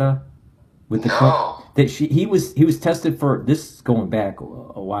Florida with the that he was tested for this going back a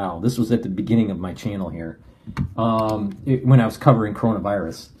while. This was at the beginning of my channel here when I was covering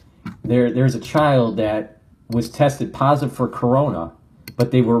coronavirus. There's a child that was tested positive for corona,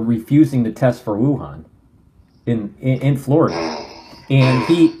 but they were refusing to test for Wuhan in Florida, and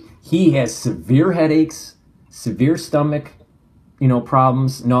he has severe headaches, severe stomach,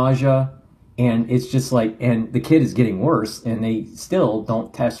 problems, nausea, and it's just like, and the kid is getting worse, and they still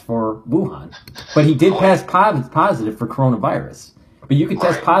don't test for Wuhan, but he did test positive for coronavirus. But you could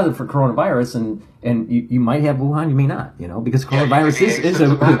test positive for coronavirus, and you might have Wuhan, you may not, because coronavirus is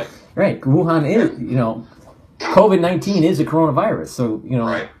a right. Wuhan is, COVID-19 is a coronavirus, so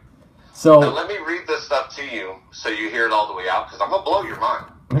Right. So now let me read this stuff to you so you hear it all the way out, because I'm gonna blow your mind.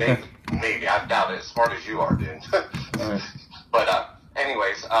 Okay. Maybe I doubt it. As smart as you are, dude. Right. But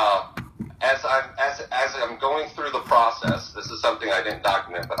anyways, as I'm going through the process, this is something I didn't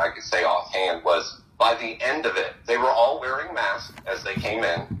document, but I could say offhand, was by the end of it, they were all wearing masks as they came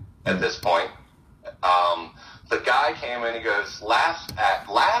in at this point. The guy came in, he goes, laughs at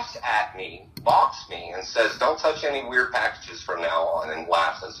me, mocks me, and says, don't touch any weird packages from now on, and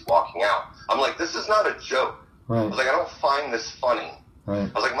laughs as he's walking out. I'm like, this is not a joke. Right. I was like, I don't find this funny. Right.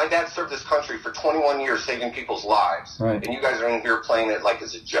 I was like, my dad served this country for 21 years saving people's lives. Right. And you guys are in here playing it like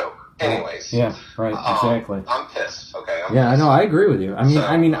it's a joke. Anyways. Yeah, right, exactly. I'm pissed, okay? I know, I agree with you.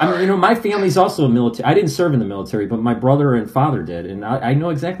 I mean, my family's also a military. I didn't serve in the military, but my brother and father did, and I know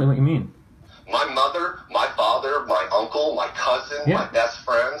exactly what you mean. My mother, my father, my uncle, my cousin, my best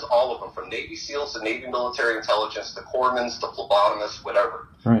friends, all of them, from Navy SEALs to Navy military intelligence to corpsmen to phlebotomists, whatever.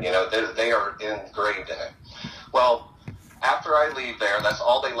 Right. They are engraved in it. Well, after I leave there, that's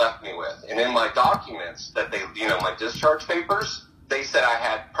all they left me with. And in my documents that my discharge papers, they said I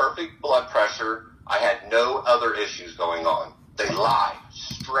had perfect blood pressure. I had no other issues going on. They lied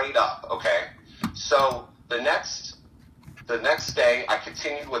straight up, okay? So the next day, I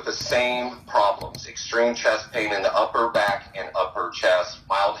continued with the same problems. Extreme chest pain in the upper back and upper chest,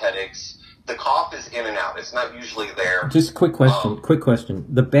 mild headaches. The cough is in and out. It's not usually there. Just a quick question.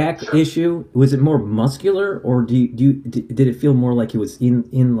 The back issue, was it more muscular, or did it feel more like it was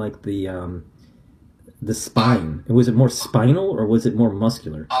in like the spine? Was it more spinal, or was it more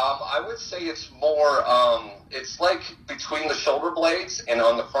muscular? I would say it's more, it's like between the shoulder blades and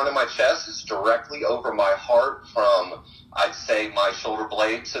on the front of my chest. It's directly over my heart from, I'd say, my shoulder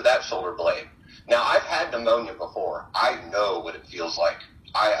blade to that shoulder blade. Now, I've had pneumonia before. I know what it feels like.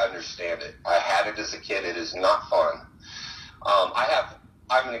 I understand it. I had it as a kid. It is not fun.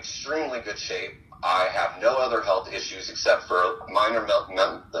 I'm in extremely good shape. I have no other health issues except for minor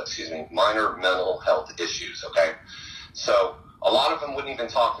mental health issues, okay? So a lot of them wouldn't even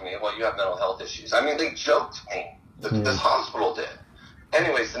talk to me. Well, you have mental health issues. I mean, they joked me. This hospital did.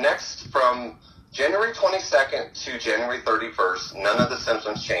 Anyways, from January 22nd to January 31st, none of the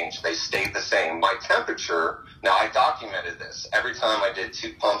symptoms changed. They stayed the same. My temperature, now I documented this. Every time I did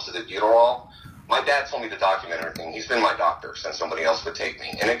 2 pumps of the albuterol, my dad told me to document everything. He's been my doctor since somebody else would take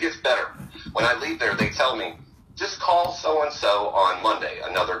me. And it gets better. When I leave there, they tell me, just call so-and-so on Monday,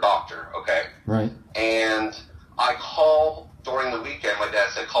 another doctor, okay? Right. And I call during the weekend. My dad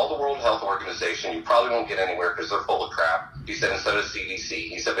said, call the World Health Organization. You probably won't get anywhere because they're full of crap. He said, instead of CDC.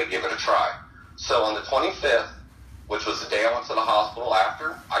 He said, but give it a try. So on the 25th, which was the day I went to the hospital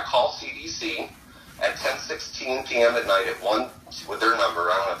after, I called CDC at 10:16 p.m. at night at 1 with their number.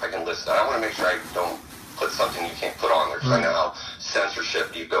 I don't know if I can list that. I want to make sure I don't put something you can't put on there because I know how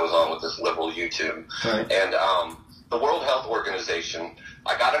censorship goes on with this liberal YouTube. Right. And the World Health Organization,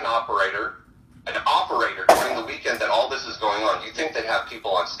 I got an operator during the weekend that all this is going on. You think they'd have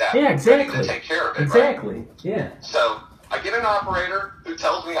people on staff Yeah, exactly. ready to take care of it, Exactly. right? Yeah. So I get an operator who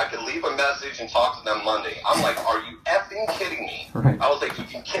tells me I can leave a message and talk to them Monday. I'm like, are you effing kidding me? Right. I was like, you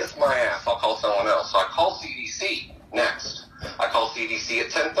can kiss my ass. I'll call someone else. So I call CDC next. I call CDC at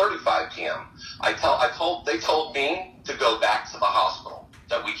 10:35 p.m. They told me to go back to the hospital,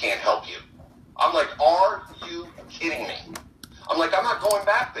 that we can't help you. I'm like, are you kidding me? I'm like, I'm not going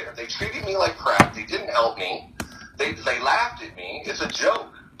back there. They treated me like crap. They didn't help me. They laughed at me. It's a joke.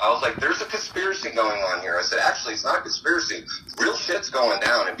 I was like, there's a conspiracy going on here. I said, actually, it's not a conspiracy. Real shit's going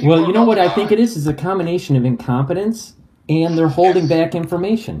down. And Well, you know what I think it is a combination of incompetence and they're holding back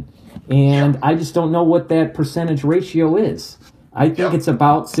information. And I just don't know what that percentage ratio is. I think it's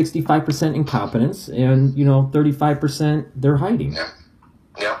about 65% incompetence and, 35% they're hiding.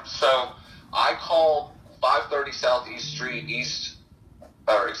 Yep. So I called 530 Southeast Street,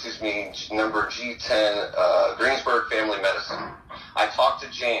 number G10, Greensburg Family Medicine. I talked to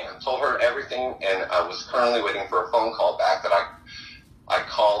Jan, told her everything, and I was currently waiting for a phone call back that I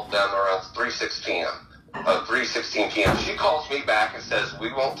called them around 3:16 p.m. She calls me back and says,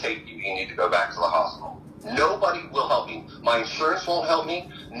 we won't take you. You need to go back to the hospital. Nobody will help me. My insurance won't help me.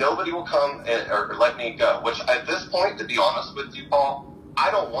 Nobody will come or let me go, which at this point, to be honest with you, Paul, I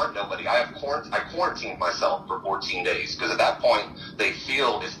don't want nobody. I quarantined myself for 14 days because at that point they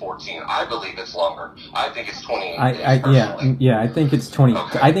feel it's 14. I believe it's longer. I think it's 28 days. Yeah. I think it's 20.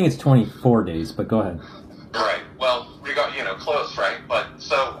 Okay. I think it's 24 days. But go ahead. Right. Well, we got close, right? But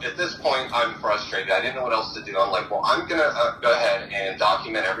so at this point, I'm frustrated. I didn't know what else to do. I'm like, well, I'm gonna go ahead and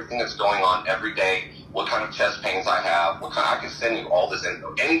document everything that's going on every day. What kind of chest pains I have. I can send you all this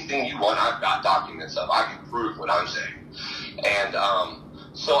info. Anything you want, I've got documents of. I can prove what I'm saying. And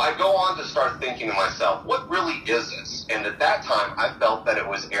so I go on to start thinking to myself, what really is this? And at that time, I felt that it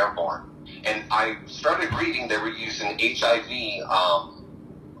was airborne. And I started reading they were using HIV.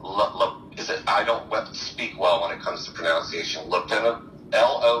 I don't speak well when it comes to pronunciation. Lopinavir,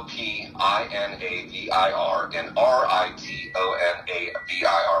 Lopinavir, and Ritonavir,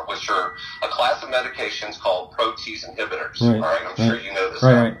 which are a class of medications called protease inhibitors. Right, all right, I'm sure you know this.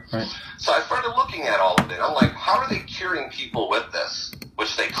 Right. So I started looking at all of it. I'm like, how are they curing people with this,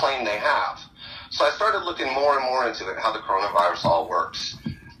 which they claim they have? So I started looking more and more into it, how the coronavirus all works.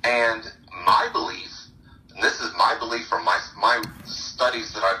 And my belief, and this is my belief from my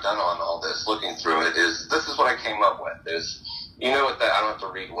studies that I've done on all this, looking through it, is this is what I came up with, is, I don't have to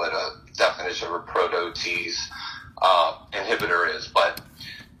read what a definition of a protease inhibitor is, but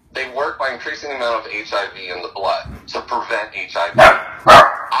they work by increasing the amount of HIV in the blood to prevent HIV.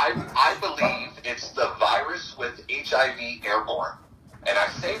 I believe it's the virus with HIV airborne. And I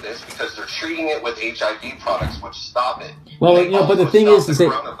say this because they're treating it with HIV products, which stop it. Well, but the thing is that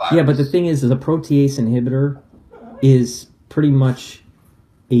a protease inhibitor is pretty much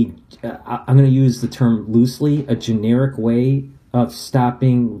I'm going to use the term loosely, a generic way of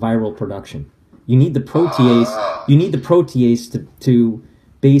stopping viral production. You need the protease. You need the protease to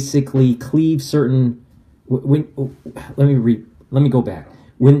basically cleave certain. Let me go back.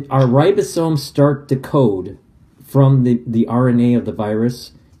 When our ribosomes start to code from the RNA of the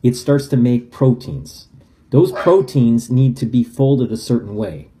virus, it starts to make proteins. Those proteins need to be folded a certain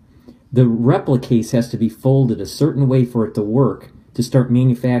way. The replicase has to be folded a certain way for it to work to start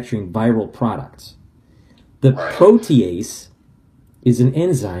manufacturing viral products. The protease is an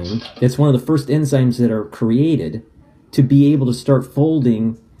enzyme that's one of the first enzymes that are created to be able to start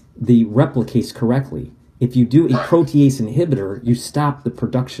folding the replicase correctly. If you do a protease inhibitor, you stop the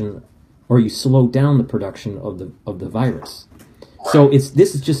production or you slow down the production of the virus. So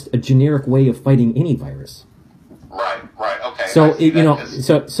this is just a generic way of fighting any virus. Right. Okay. So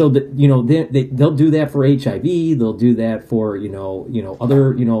they'll do that for HIV. They'll do that for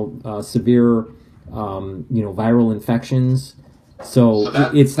other severe viral infections. So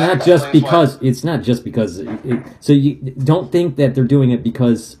it's not just because so you don't think that they're doing it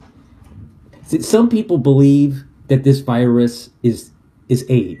because some people believe that this virus is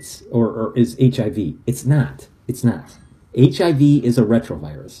AIDS or is HIV. It's not. HIV is a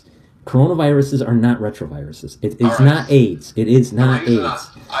retrovirus. Coronaviruses are not retroviruses. It is not AIDS. It is not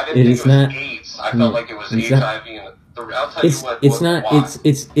AIDS. I didn't think it was AIDS. I felt like it was HIV, and I'll tell you what. It's not. Why.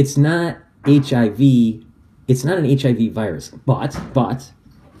 It's not HIV. It's not an HIV virus, but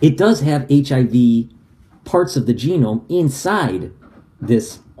it does have HIV parts of the genome inside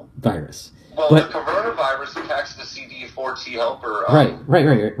this virus. Well, but, the coronavirus attacks the CD4 T helper. Right.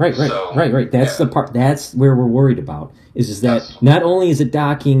 That's the part. That's where we're worried about. Is that not only is it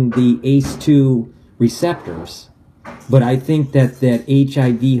docking the ACE2 receptors, but I think that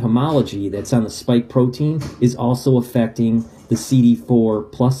HIV homology that's on the spike protein is also affecting the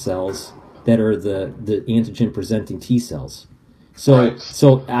CD4 plus cells that are the antigen presenting T cells. So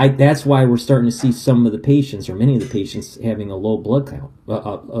that's why we're starting to see some of the patients, or many of the patients, having a low blood count,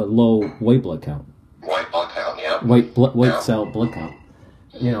 a low white blood count. White blood count, yeah. White cell blood count.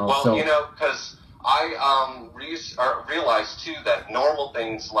 Well, because I realized too that normal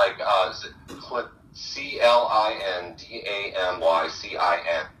things like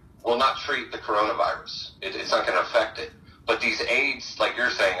CLINDAMYCIN will not treat the coronavirus. It's not going to affect it. But these AIDS, like you're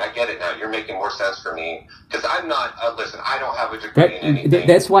saying, I get it now. You're making more sense for me because I'm not. Listen, I don't have a degree in anything.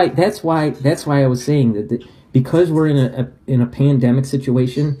 That's why I was saying that because we're in a pandemic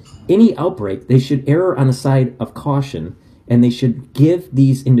situation, any outbreak, they should err on the side of caution, and they should give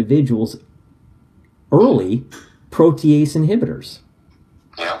these individuals early protease inhibitors.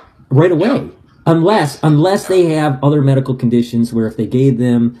 Yeah. Right away. Yeah. Unless they have other medical conditions where if they gave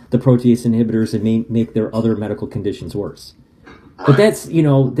them the protease inhibitors, it may make their other medical conditions worse. Right. But that's,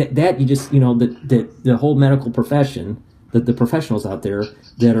 that you just, the whole medical profession, the professionals out there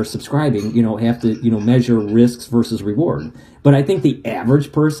that are subscribing, have to, measure risks versus reward. But I think the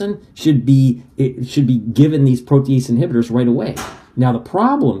average person should be given these protease inhibitors right away. Now the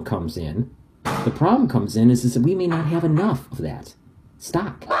problem comes in is that we may not have enough of that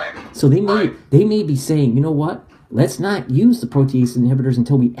stock. Right. So they may be saying, you know what? Let's not use the protease inhibitors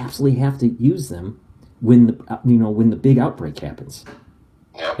until we absolutely have to use them when the big outbreak happens.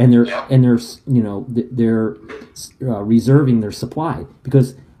 Yep. And they're reserving their supply,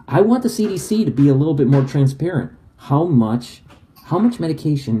 because I want the CDC to be a little bit more transparent. How much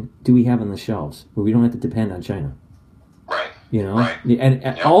medication do we have on the shelves where we don't have to depend on China? Right.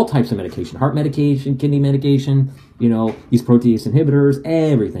 And all types of medication, heart medication, kidney medication, these protease inhibitors,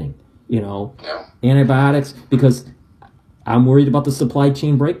 everything, antibiotics, because I'm worried about the supply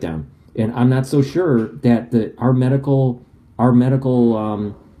chain breakdown. And I'm not so sure that our medical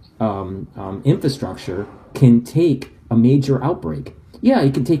infrastructure can take a major outbreak. Yeah,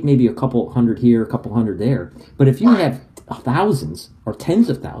 it can take maybe a couple hundred here, a couple hundred there. But if you have thousands or tens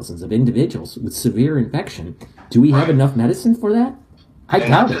of thousands of individuals with severe infection, do we have enough medicine for that? I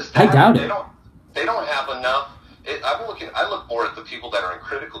doubt it. They don't have enough. I look more at the people that are in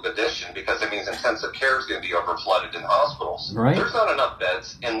critical condition, because it means intensive care is going to be overflooded in hospitals. Right. There's not enough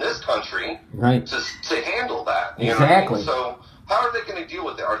beds in this country to handle that. You exactly. know what I mean? So how are they going to deal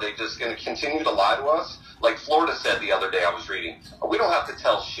with it? Are they just going to continue to lie to us? Like Florida said the other day, I was reading, we don't have to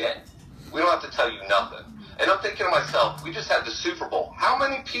tell shit. We don't have to tell you nothing. And I'm thinking to myself, we just had the Super Bowl. How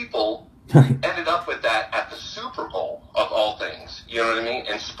many people ended up with that at the Super Bowl, of all things? You know what I mean?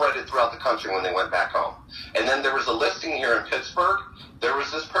 And spread it throughout the country when they went back home. And then there was a listing here in Pittsburgh. There was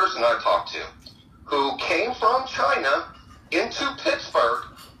this person I talked to who came from China into Pittsburgh,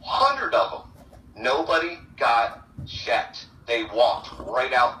 100 of them. Nobody got checked. They walked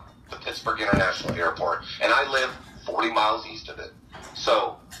right out the Pittsburgh International Airport. And I live 40 miles east of it.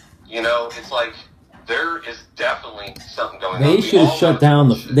 So, it's like, there is definitely something going on. They should have shut down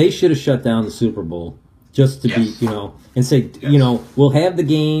the Super Bowl just to be, and say, we'll have the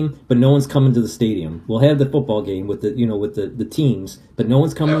game, but no one's coming to the stadium. We'll have the football game with the teams, but no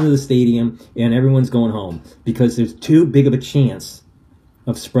one's coming to the stadium, and everyone's going home because there's too big of a chance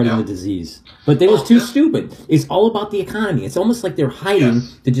of spreading the disease. But they was too stupid. It's all about the economy. It's almost like they're hiding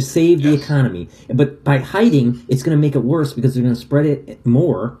to just save the economy. But by hiding, it's going to make it worse because they're going to spread it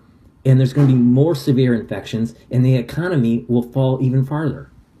more, and there's going to be more severe infections, and the economy will fall even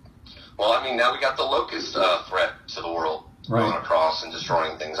farther. Well, now we got the locust threat to the world going across and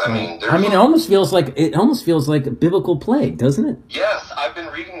destroying things. It almost feels like a biblical plague, doesn't it? Yes, I've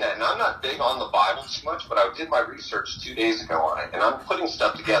been reading that, and I'm not big on the Bible too much, but I did my research 2 days ago on it, and I'm putting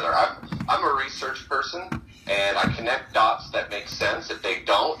stuff together. I'm a research person, and I connect dots that make sense. If they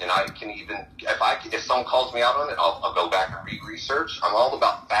don't, and I can even, if someone calls me out on it, I'll go back and research. I'm all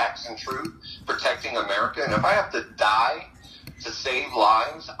about facts and truth, protecting America, and if I have to die to save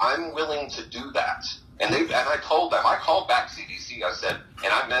lives, I'm willing to do that. And I told them, I called back CDC. I said,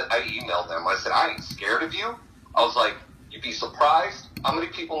 and I emailed them. I said, I ain't scared of you. I was like, you'd be surprised how many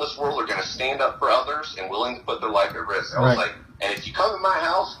people in this world are going to stand up for others and willing to put their life at risk. I was like, And if you come in my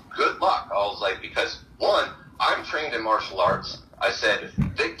house, good luck. I was like, because one, I'm trained in martial arts. I said,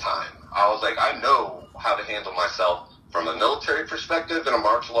 big time. I was like, I know how to handle myself from a military perspective and a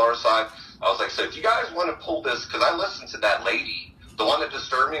martial arts side. I was like, so if you guys want to pull this, because I listened to that lady. The one that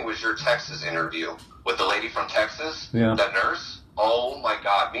disturbed me was your Texas interview with the lady from Texas, that nurse. Oh, my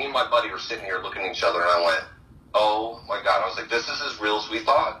God. Me and my buddy were sitting here looking at each other, and I went, oh, my God. I was like, this is as real as we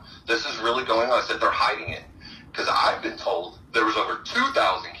thought. This is really going on. I said, they're hiding it. Because I've been told there was over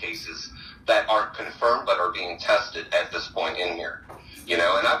 2,000 cases that aren't confirmed but are being tested at this point in here. You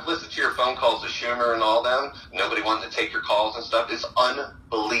know, and I've listened to your phone calls to Schumer and all them. Nobody wanted to take your calls and stuff. It's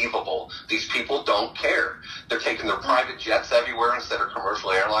unbelievable. These people don't care. They're taking their private jets everywhere instead of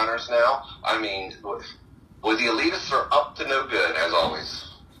commercial airliners now. I mean, well, the elitists are up to no good, as always,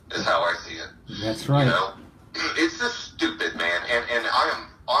 is how I see it. That's right. You know, it's just stupid, man. And I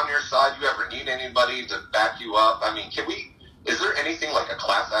am on your side. You ever need anybody to back you up? I mean, is there anything like a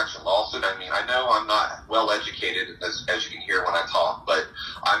class action lawsuit? I mean, I know I'm not well educated, as you can hear when I talk, but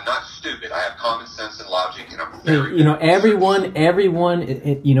I'm not stupid. I have common sense and logic, and I'm very you know, everyone,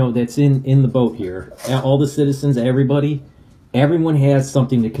 you know, that's in the boat here, all the citizens, everyone has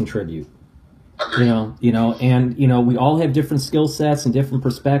something to contribute. Agreed. You know, and you know, we all have different skill sets and different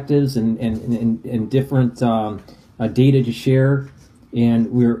perspectives and different data to share.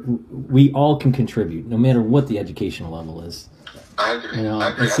 And we all can contribute, no matter what the educational level is. I agree. You know,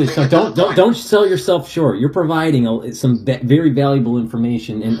 I agree. so don't sell yourself short. You're providing some very valuable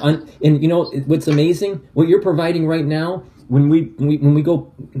information, and you know what's amazing? What you're providing right now, when we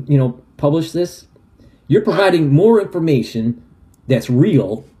go, you know, publish this, you're providing more information that's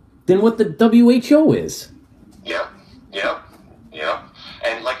real than what the WHO is. Yep.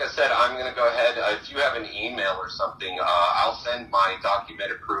 And like I said, I'm going to go ahead. If you have an email or something, I'll send my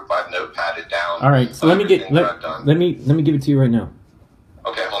documented proof. I've notepadded down. All right. So let me give it to you right now.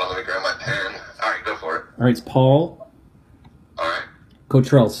 Okay, hold on. Let me grab my pen. All right, go for it. All right. It's Paul. All right.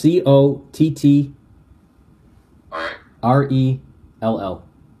 Cottrell. COTT. All right. RELL. All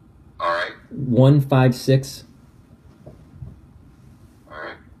right. 156. All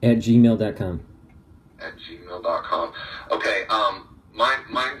right. At gmail.com. At gmail.com. Okay.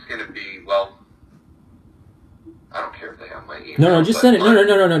 Mine's going to be, well, I don't care if they have my email. No, just send it.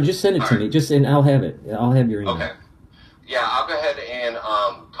 No. Just send it to me. And I'll have it. I'll have your email. Okay. Yeah, I'll go ahead and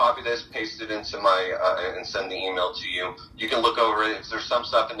copy this, paste it into my, and send the email to you. You can look over it. If there's some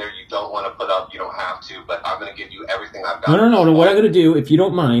stuff in there you don't want to put up, you don't have to. But I'm going to give you everything I've got. No. What I'm going to do, if you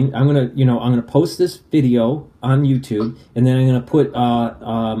don't mind, I'm going to post this video on YouTube, and then I'm going to put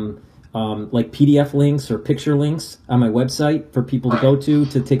like PDF links or picture links on my website for people to go to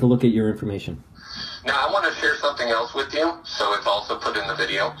take a look at your information. Now, I want to share something else with you, so it's also put in the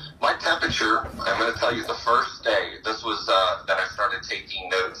video. My temperature, I'm going to tell you the first day, this was that I started taking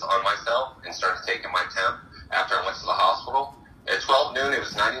notes on myself and started taking my temp after I went to the hospital. At 12 noon, it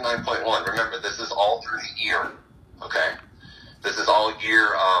was 99.1. Remember, this is all through the ear, okay? This is all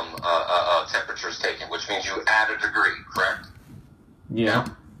ear temperatures taken, which means you add a degree, correct? Yeah.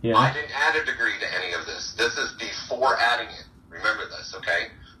 I didn't add a degree to any of this. This is before adding it. Remember this, okay?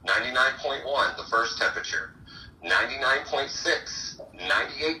 99.1, the first temperature. 99.6,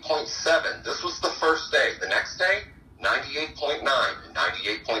 98.7. This was the first day. The next day, 98.9,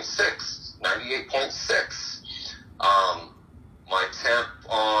 98.6, 98.6. My temp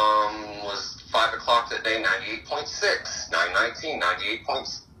was 5 o'clock that day, 98.6, 919,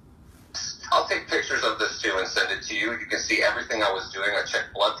 98.6. I'll take pictures of this too and send it to you. You can see everything I was doing. I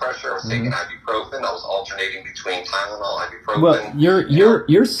checked blood pressure. I was taking ibuprofen. I was alternating between Tylenol, ibuprofen. Well,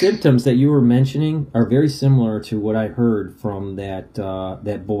 your symptoms that you were mentioning are very similar to what I heard from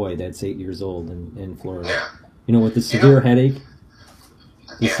that boy that's 8 years old in Florida. Yeah. You know, with the severe headache.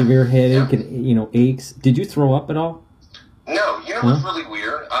 Severe headache and aches. Did you throw up at all? No. You know what's really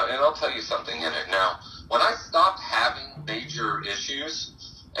weird? And I'll tell you something in it now. When I stopped having major issues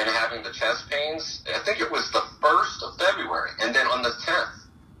and having the chest pains, I think it was the 1st of February, and then on the 10th,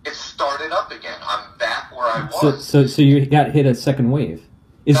 it started up again. I'm back where I was. So you got hit a second wave.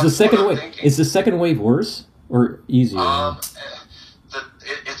 Is the second wave worse or easier?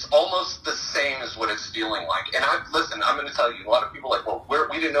 It's almost the same as what it's feeling like. And I'm going to tell you, a lot of people are like, well,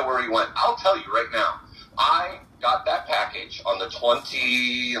 we didn't know where he went. I'll tell you right now. I got that package on the let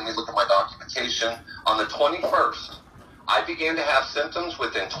me look at my documentation, on the 21st. I began to have symptoms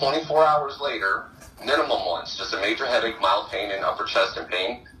within 24 hours later, minimum ones, just a major headache, mild pain, and upper chest and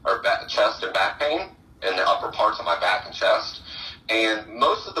pain, or chest and back pain, in the upper parts of my back and chest. And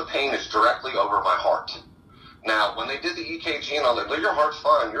most of the pain is directly over my heart. Now, when they did the EKG and all that, your heart's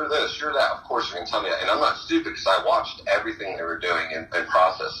fine, you're this, you're that. Of course, you're going to tell me that. And I'm not stupid because I watched everything they were doing and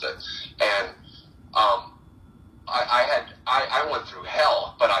processed it. And I went through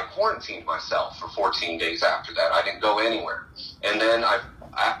hell, but I quarantined myself for 14 days after that. I didn't go anywhere. And then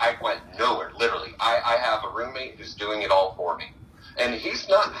I went nowhere, literally. I have a roommate who's doing it all for me. And he's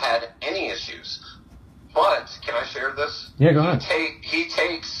not had any issues. But, can I share this? Yeah, go ahead. He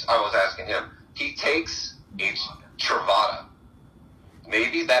takes, I was asking him, he takes each Truvada.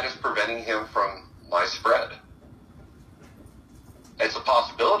 Maybe that is preventing him from my spread. It's a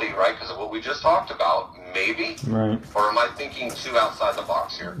possibility, right? Because of what we just talked about. Maybe. Right. Or am I thinking too outside the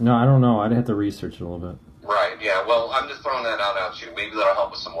box here? No, I don't know. I'd have to research it a little bit. Right, yeah. Well, I'm just throwing that out at you. Maybe that'll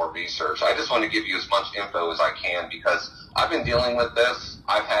help with some more research. I just want to give you as much info as I can because I've been dealing with this.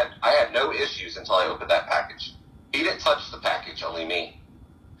 I had no issues until I opened that package. He didn't touch the package, only me.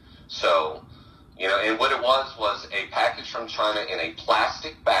 So, you know, and what it was a package from China in a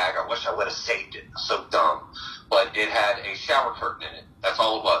plastic bag. I wish I would have saved it. So dumb. But it had a shower curtain in it. That's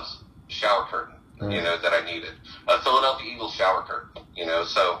all it was. Shower curtain, you know, that I needed. A Philadelphia Eagles shower curtain, you know,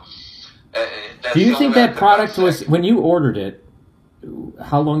 so... Do you think that product was, when you ordered it,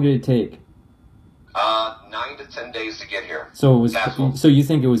 how long did it take? 9 to 10 days to get here. So it was. So you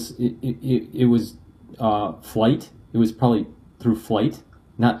think it was flight? It was probably through flight,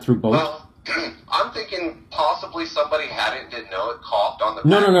 not through boat. Well, I'm thinking possibly somebody had it, didn't know it, coughed on the.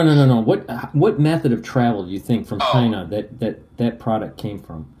 No. What method of travel do you think from China that product came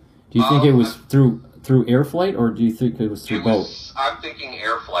from? Do you think it was through air flight, or do you think it was through boat? I'm thinking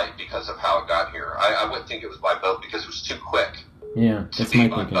air flight because of how it got here. I wouldn't think it was by boat because it was too quick. Yeah, that's my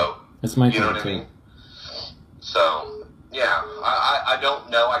thinking. That's my thinking, you know what I mean? So, yeah, I don't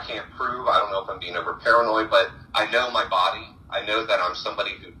know. I can't prove. I don't know if I'm being over paranoid, but I know my body. I know that I'm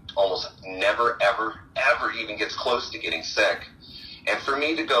somebody who almost never, ever, ever even gets close to getting sick. And for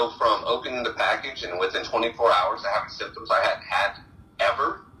me to go from opening the package and within 24 hours to having symptoms I hadn't had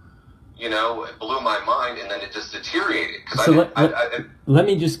ever, you know, it blew my mind, and then it just deteriorated. So let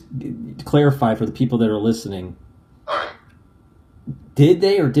me just clarify for the people that are listening. All right. Did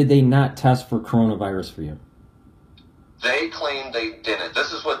they or did they not test for coronavirus for you? They claimed they didn't.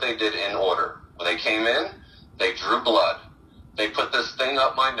 This is what they did in order. When they came in, they drew blood. They put this thing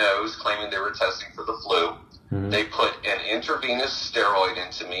up my nose, claiming they were testing for the flu. Mm-hmm. They put an intravenous steroid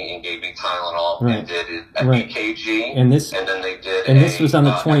into me and gave me Tylenol and did an EKG. And then they did this was on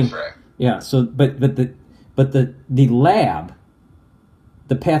the 20th. X-ray. Yeah. So, but the lab,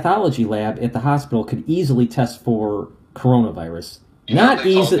 the pathology lab at the hospital could easily test for coronavirus. Not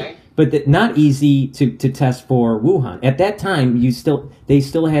easy to test for Wuhan. At that time, they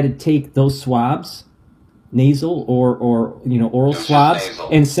still had to take those swabs, nasal or oral swabs,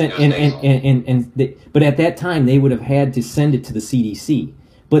 and send but at that time they would have had to send it to the CDC.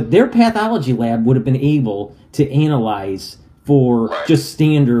 But their pathology lab would have been able to analyze for just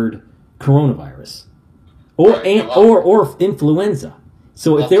standard coronavirus or influenza.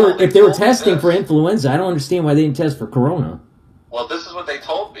 So if they were testing for influenza, I don't understand why they didn't test for corona. Well, this is what they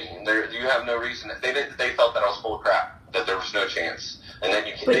told me. You have no reason. They felt that I was full of crap. That there was no chance. And then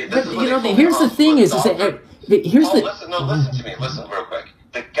here's the thing: listen to me. Listen real quick.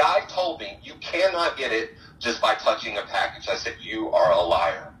 The guy told me you cannot get it just by touching a package. I said you are a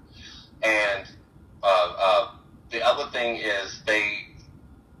liar. And the other thing is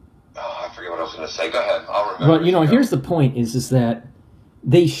I forget what I was going to say. Go ahead. I'll remember. Well, here's the point: is that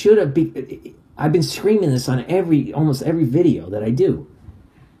they should have been. I've been screaming this on almost every video that I do.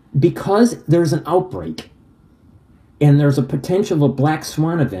 Because there's an outbreak and there's a potential of a black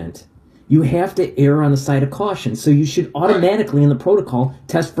swan event, you have to err on the side of caution. So you should automatically in the protocol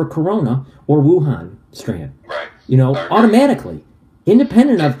test for corona or Wuhan strand. Right. Automatically.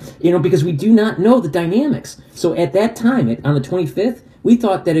 Independent of, because we do not know the dynamics. So at that time, on the 25th, we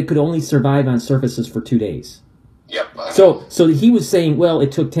thought that it could only survive on surfaces for 2 days. Yep. So he was saying, well,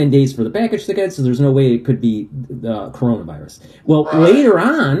 it took 10 days for the package to get, so there's no way it could be the coronavirus. Well, later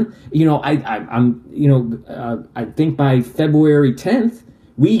on, I think by February 10th,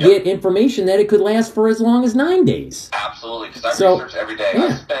 we get information that it could last for as long as 9 days. Absolutely, because I research every day. Yeah.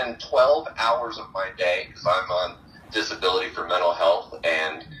 I spend 12 hours of my day because I'm on disability for mental health,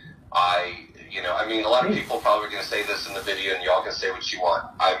 and a lot of people probably going to say this in the video, and y'all can say what you want.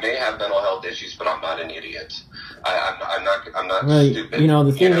 I may have mental health issues, but I'm not an idiot. I'm not stupid.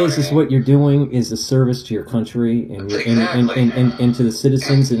 The thing is what you're doing is a service to your country and to the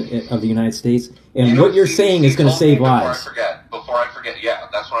citizens of the United States. And what you're saying is going to save lives. Before I forget, yeah,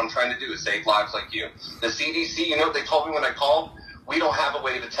 that's what I'm trying to do, is save lives like you. The CDC, you know what they told me when I called? we don't have a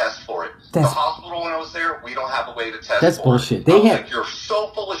way to test for it. The hospital when I was there, we don't have a way to test That's for bullshit. it. They I was have, like, you're so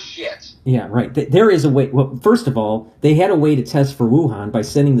full of shit. yeah, right. There is a way. Well, first of all, they had a way to test for Wuhan by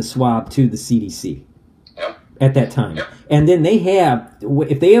sending the swab to the CDC Yep. at that time. Yep. And then they have,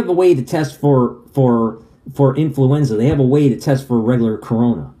 if they have a way to test for influenza, they have a way to test for regular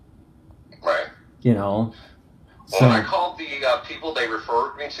corona. Right. You know. Well, So when I called the people they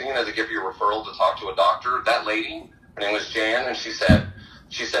referred me to, to give you a referral to talk to a doctor, that lady, her name was Jan, and she said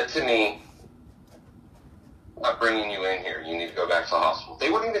to me, I'm not bringing you in here. You need to go back to the hospital. They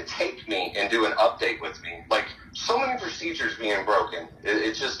wouldn't even take me and do an update with me. Like, so many procedures being broken.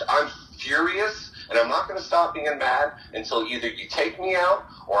 It's just, I'm furious, and I'm not going to stop being mad until either you take me out,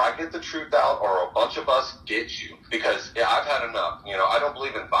 or I get the truth out, or a bunch of us get you. Because I've had enough. I don't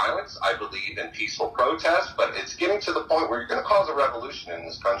believe in violence. I believe in peaceful protest, but it's getting to the point where you're going to cause a revolution in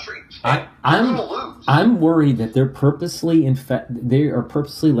this country. And you're going to lose. I'm worried that they're purposely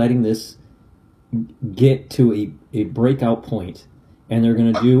letting this get to a breakout point, and they're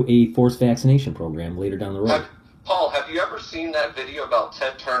going to do a forced vaccination program later down the road. Paul, have you ever seen that video about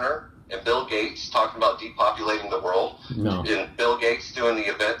Ted Turner and Bill Gates talking about depopulating the world? No. And Bill Gates doing the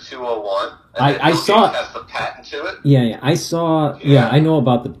Event 201. And I Bill saw Gates has the patent to it. Yeah, I saw. Yeah, I know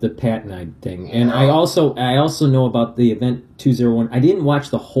about the patent thing, and Yeah. I also know about the Event 201. I didn't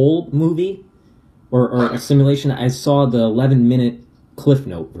watch the whole movie or a simulation. I saw the 11-minute Cliff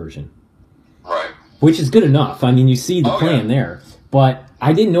Note version. Right. Which is good enough. I mean, you see the plan yeah. there. But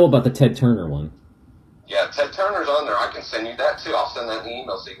I didn't know about the Ted Turner one. Yeah, Ted Turner's on there. I can send you that too. I'll send that in the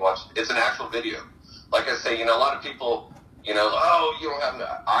email so you can watch it. It's an actual video. Like I say, a lot of people, oh, you don't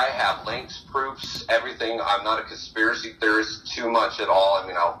have, I have links, proofs, everything. I'm not a conspiracy theorist too much at all. I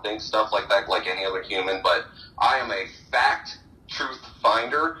mean, I'll think stuff like that like any other human, but I am a truth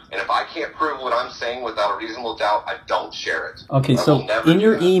finder, and if I can't prove what I'm saying without a reasonable doubt, I don't share it. Okay, I so will never in do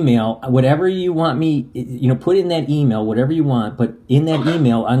your that. email, whatever you want me, put in that email, whatever you want, but in that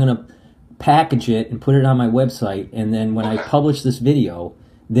email, I'm going to package it and put it on my website, and then when I publish this video,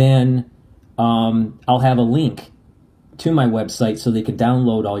 then I'll have a link to my website so they can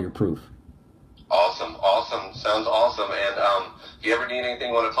download all your proof. Awesome. Sounds awesome. And if you ever need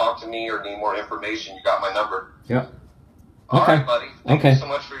anything, want to talk to me or need more information, you got my number. Yep. All Okay. right, buddy. Thank you so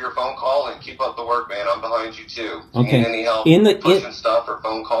much for your phone call, and keep up the work, man. I'm behind you, too. If you need any help pushing stuff or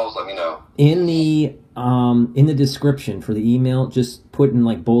phone calls, let me know. In the description for the email, just put in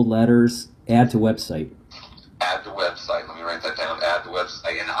like bold letters, add to website. Add to website. Let me write that down. Add to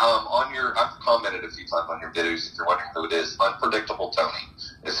website. And I've commented a few times on your videos. If you're wondering who it is, Unpredictable Tony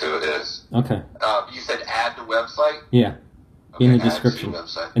is who it is. Okay. You said add to website? Yeah. Okay, in the add to description,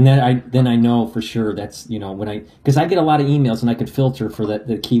 website. and then I know for sure that's because I get a lot of emails and I could filter for the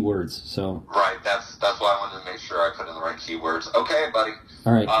keywords. So right, that's why I wanted to make sure I put in the right keywords. Okay, buddy.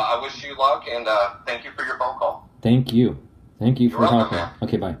 All right. I wish you luck, and thank you for your phone call. Thank you for You're welcome, helping. man.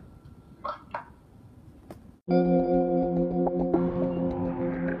 Okay, bye.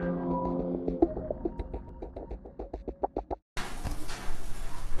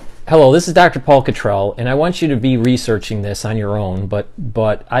 Hello, this is Dr. Paul Cottrell, and I want you to be researching this on your own, but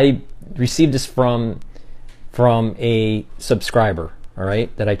I received this from a subscriber, all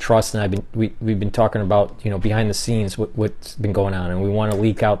right, that I trust, and we've been talking about, behind the scenes what's been going on, and we want to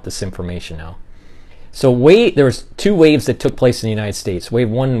leak out this information now. So there was 2 waves that took place in the United States, wave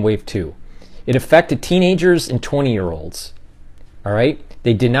 1 and wave 2. It affected teenagers and 20-year-olds, all right?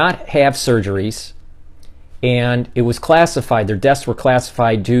 They did not have surgeries, and it was classified, their deaths were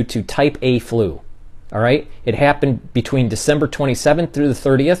classified due to type A flu, all right? It happened between December 27th through the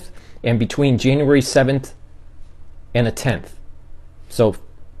 30th, and between January 7th and the 10th. So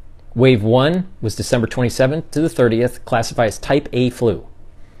wave 1 was December 27th to the 30th, classified as type A flu.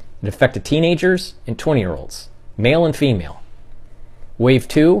 It affected teenagers and 20-year-olds, male and female. Wave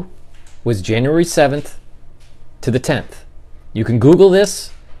 2 was January 7th to the 10th. You can Google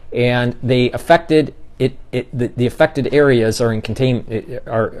this, and they affected the affected areas are in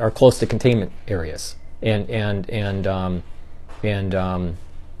are close to containment areas and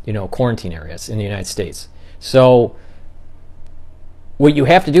quarantine areas in the United States. So what you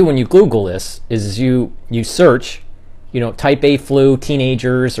have to do when you Google this is you search, type A flu,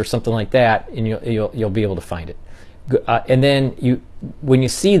 teenagers, or something like that, and you'll be able to find it. And then when you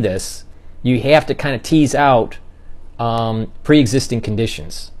see this, you have to kind of tease out pre-existing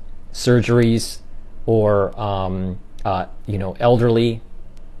conditions, surgeries, or elderly,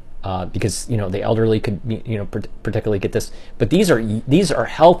 because the elderly could particularly get this. But these are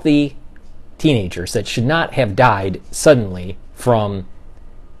healthy teenagers that should not have died suddenly from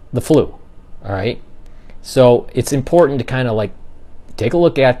the flu. All right, so it's important to kind of like take a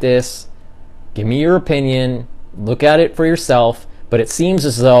look at this, give me your opinion, look at it for yourself. But it seems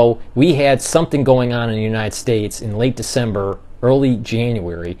as though we had something going on in the United States in late December, early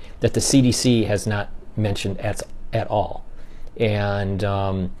January, that the CDC has not mentioned at all, and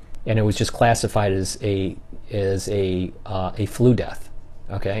it was just classified as a flu death.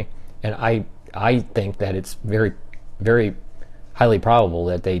 Okay, and I think that it's very, very highly probable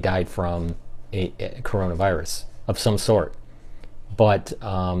that they died from a coronavirus of some sort. But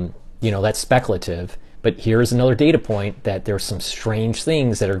you know, that's speculative. But here's another data point that there's some strange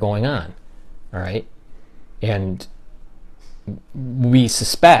things that are going on. All right, and we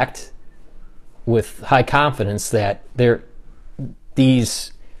suspect with high confidence that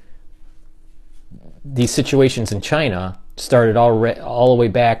these situations in China started all the way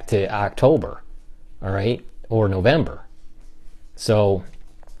back to October, all right, or November. So,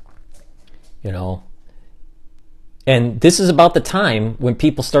 you know, and this is about the time when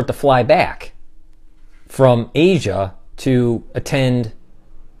people start to fly back from Asia to attend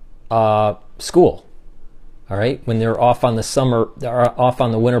school. All right, when they're off on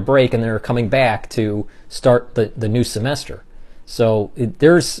the winter break, and they're coming back to start the new semester. So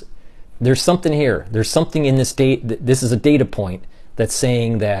there's something here. There's something in this date. This is a data point that's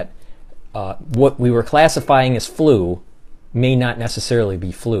saying that what we were classifying as flu may not necessarily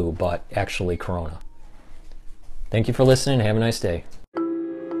be flu, but actually corona. Thank you for listening. Have a nice day.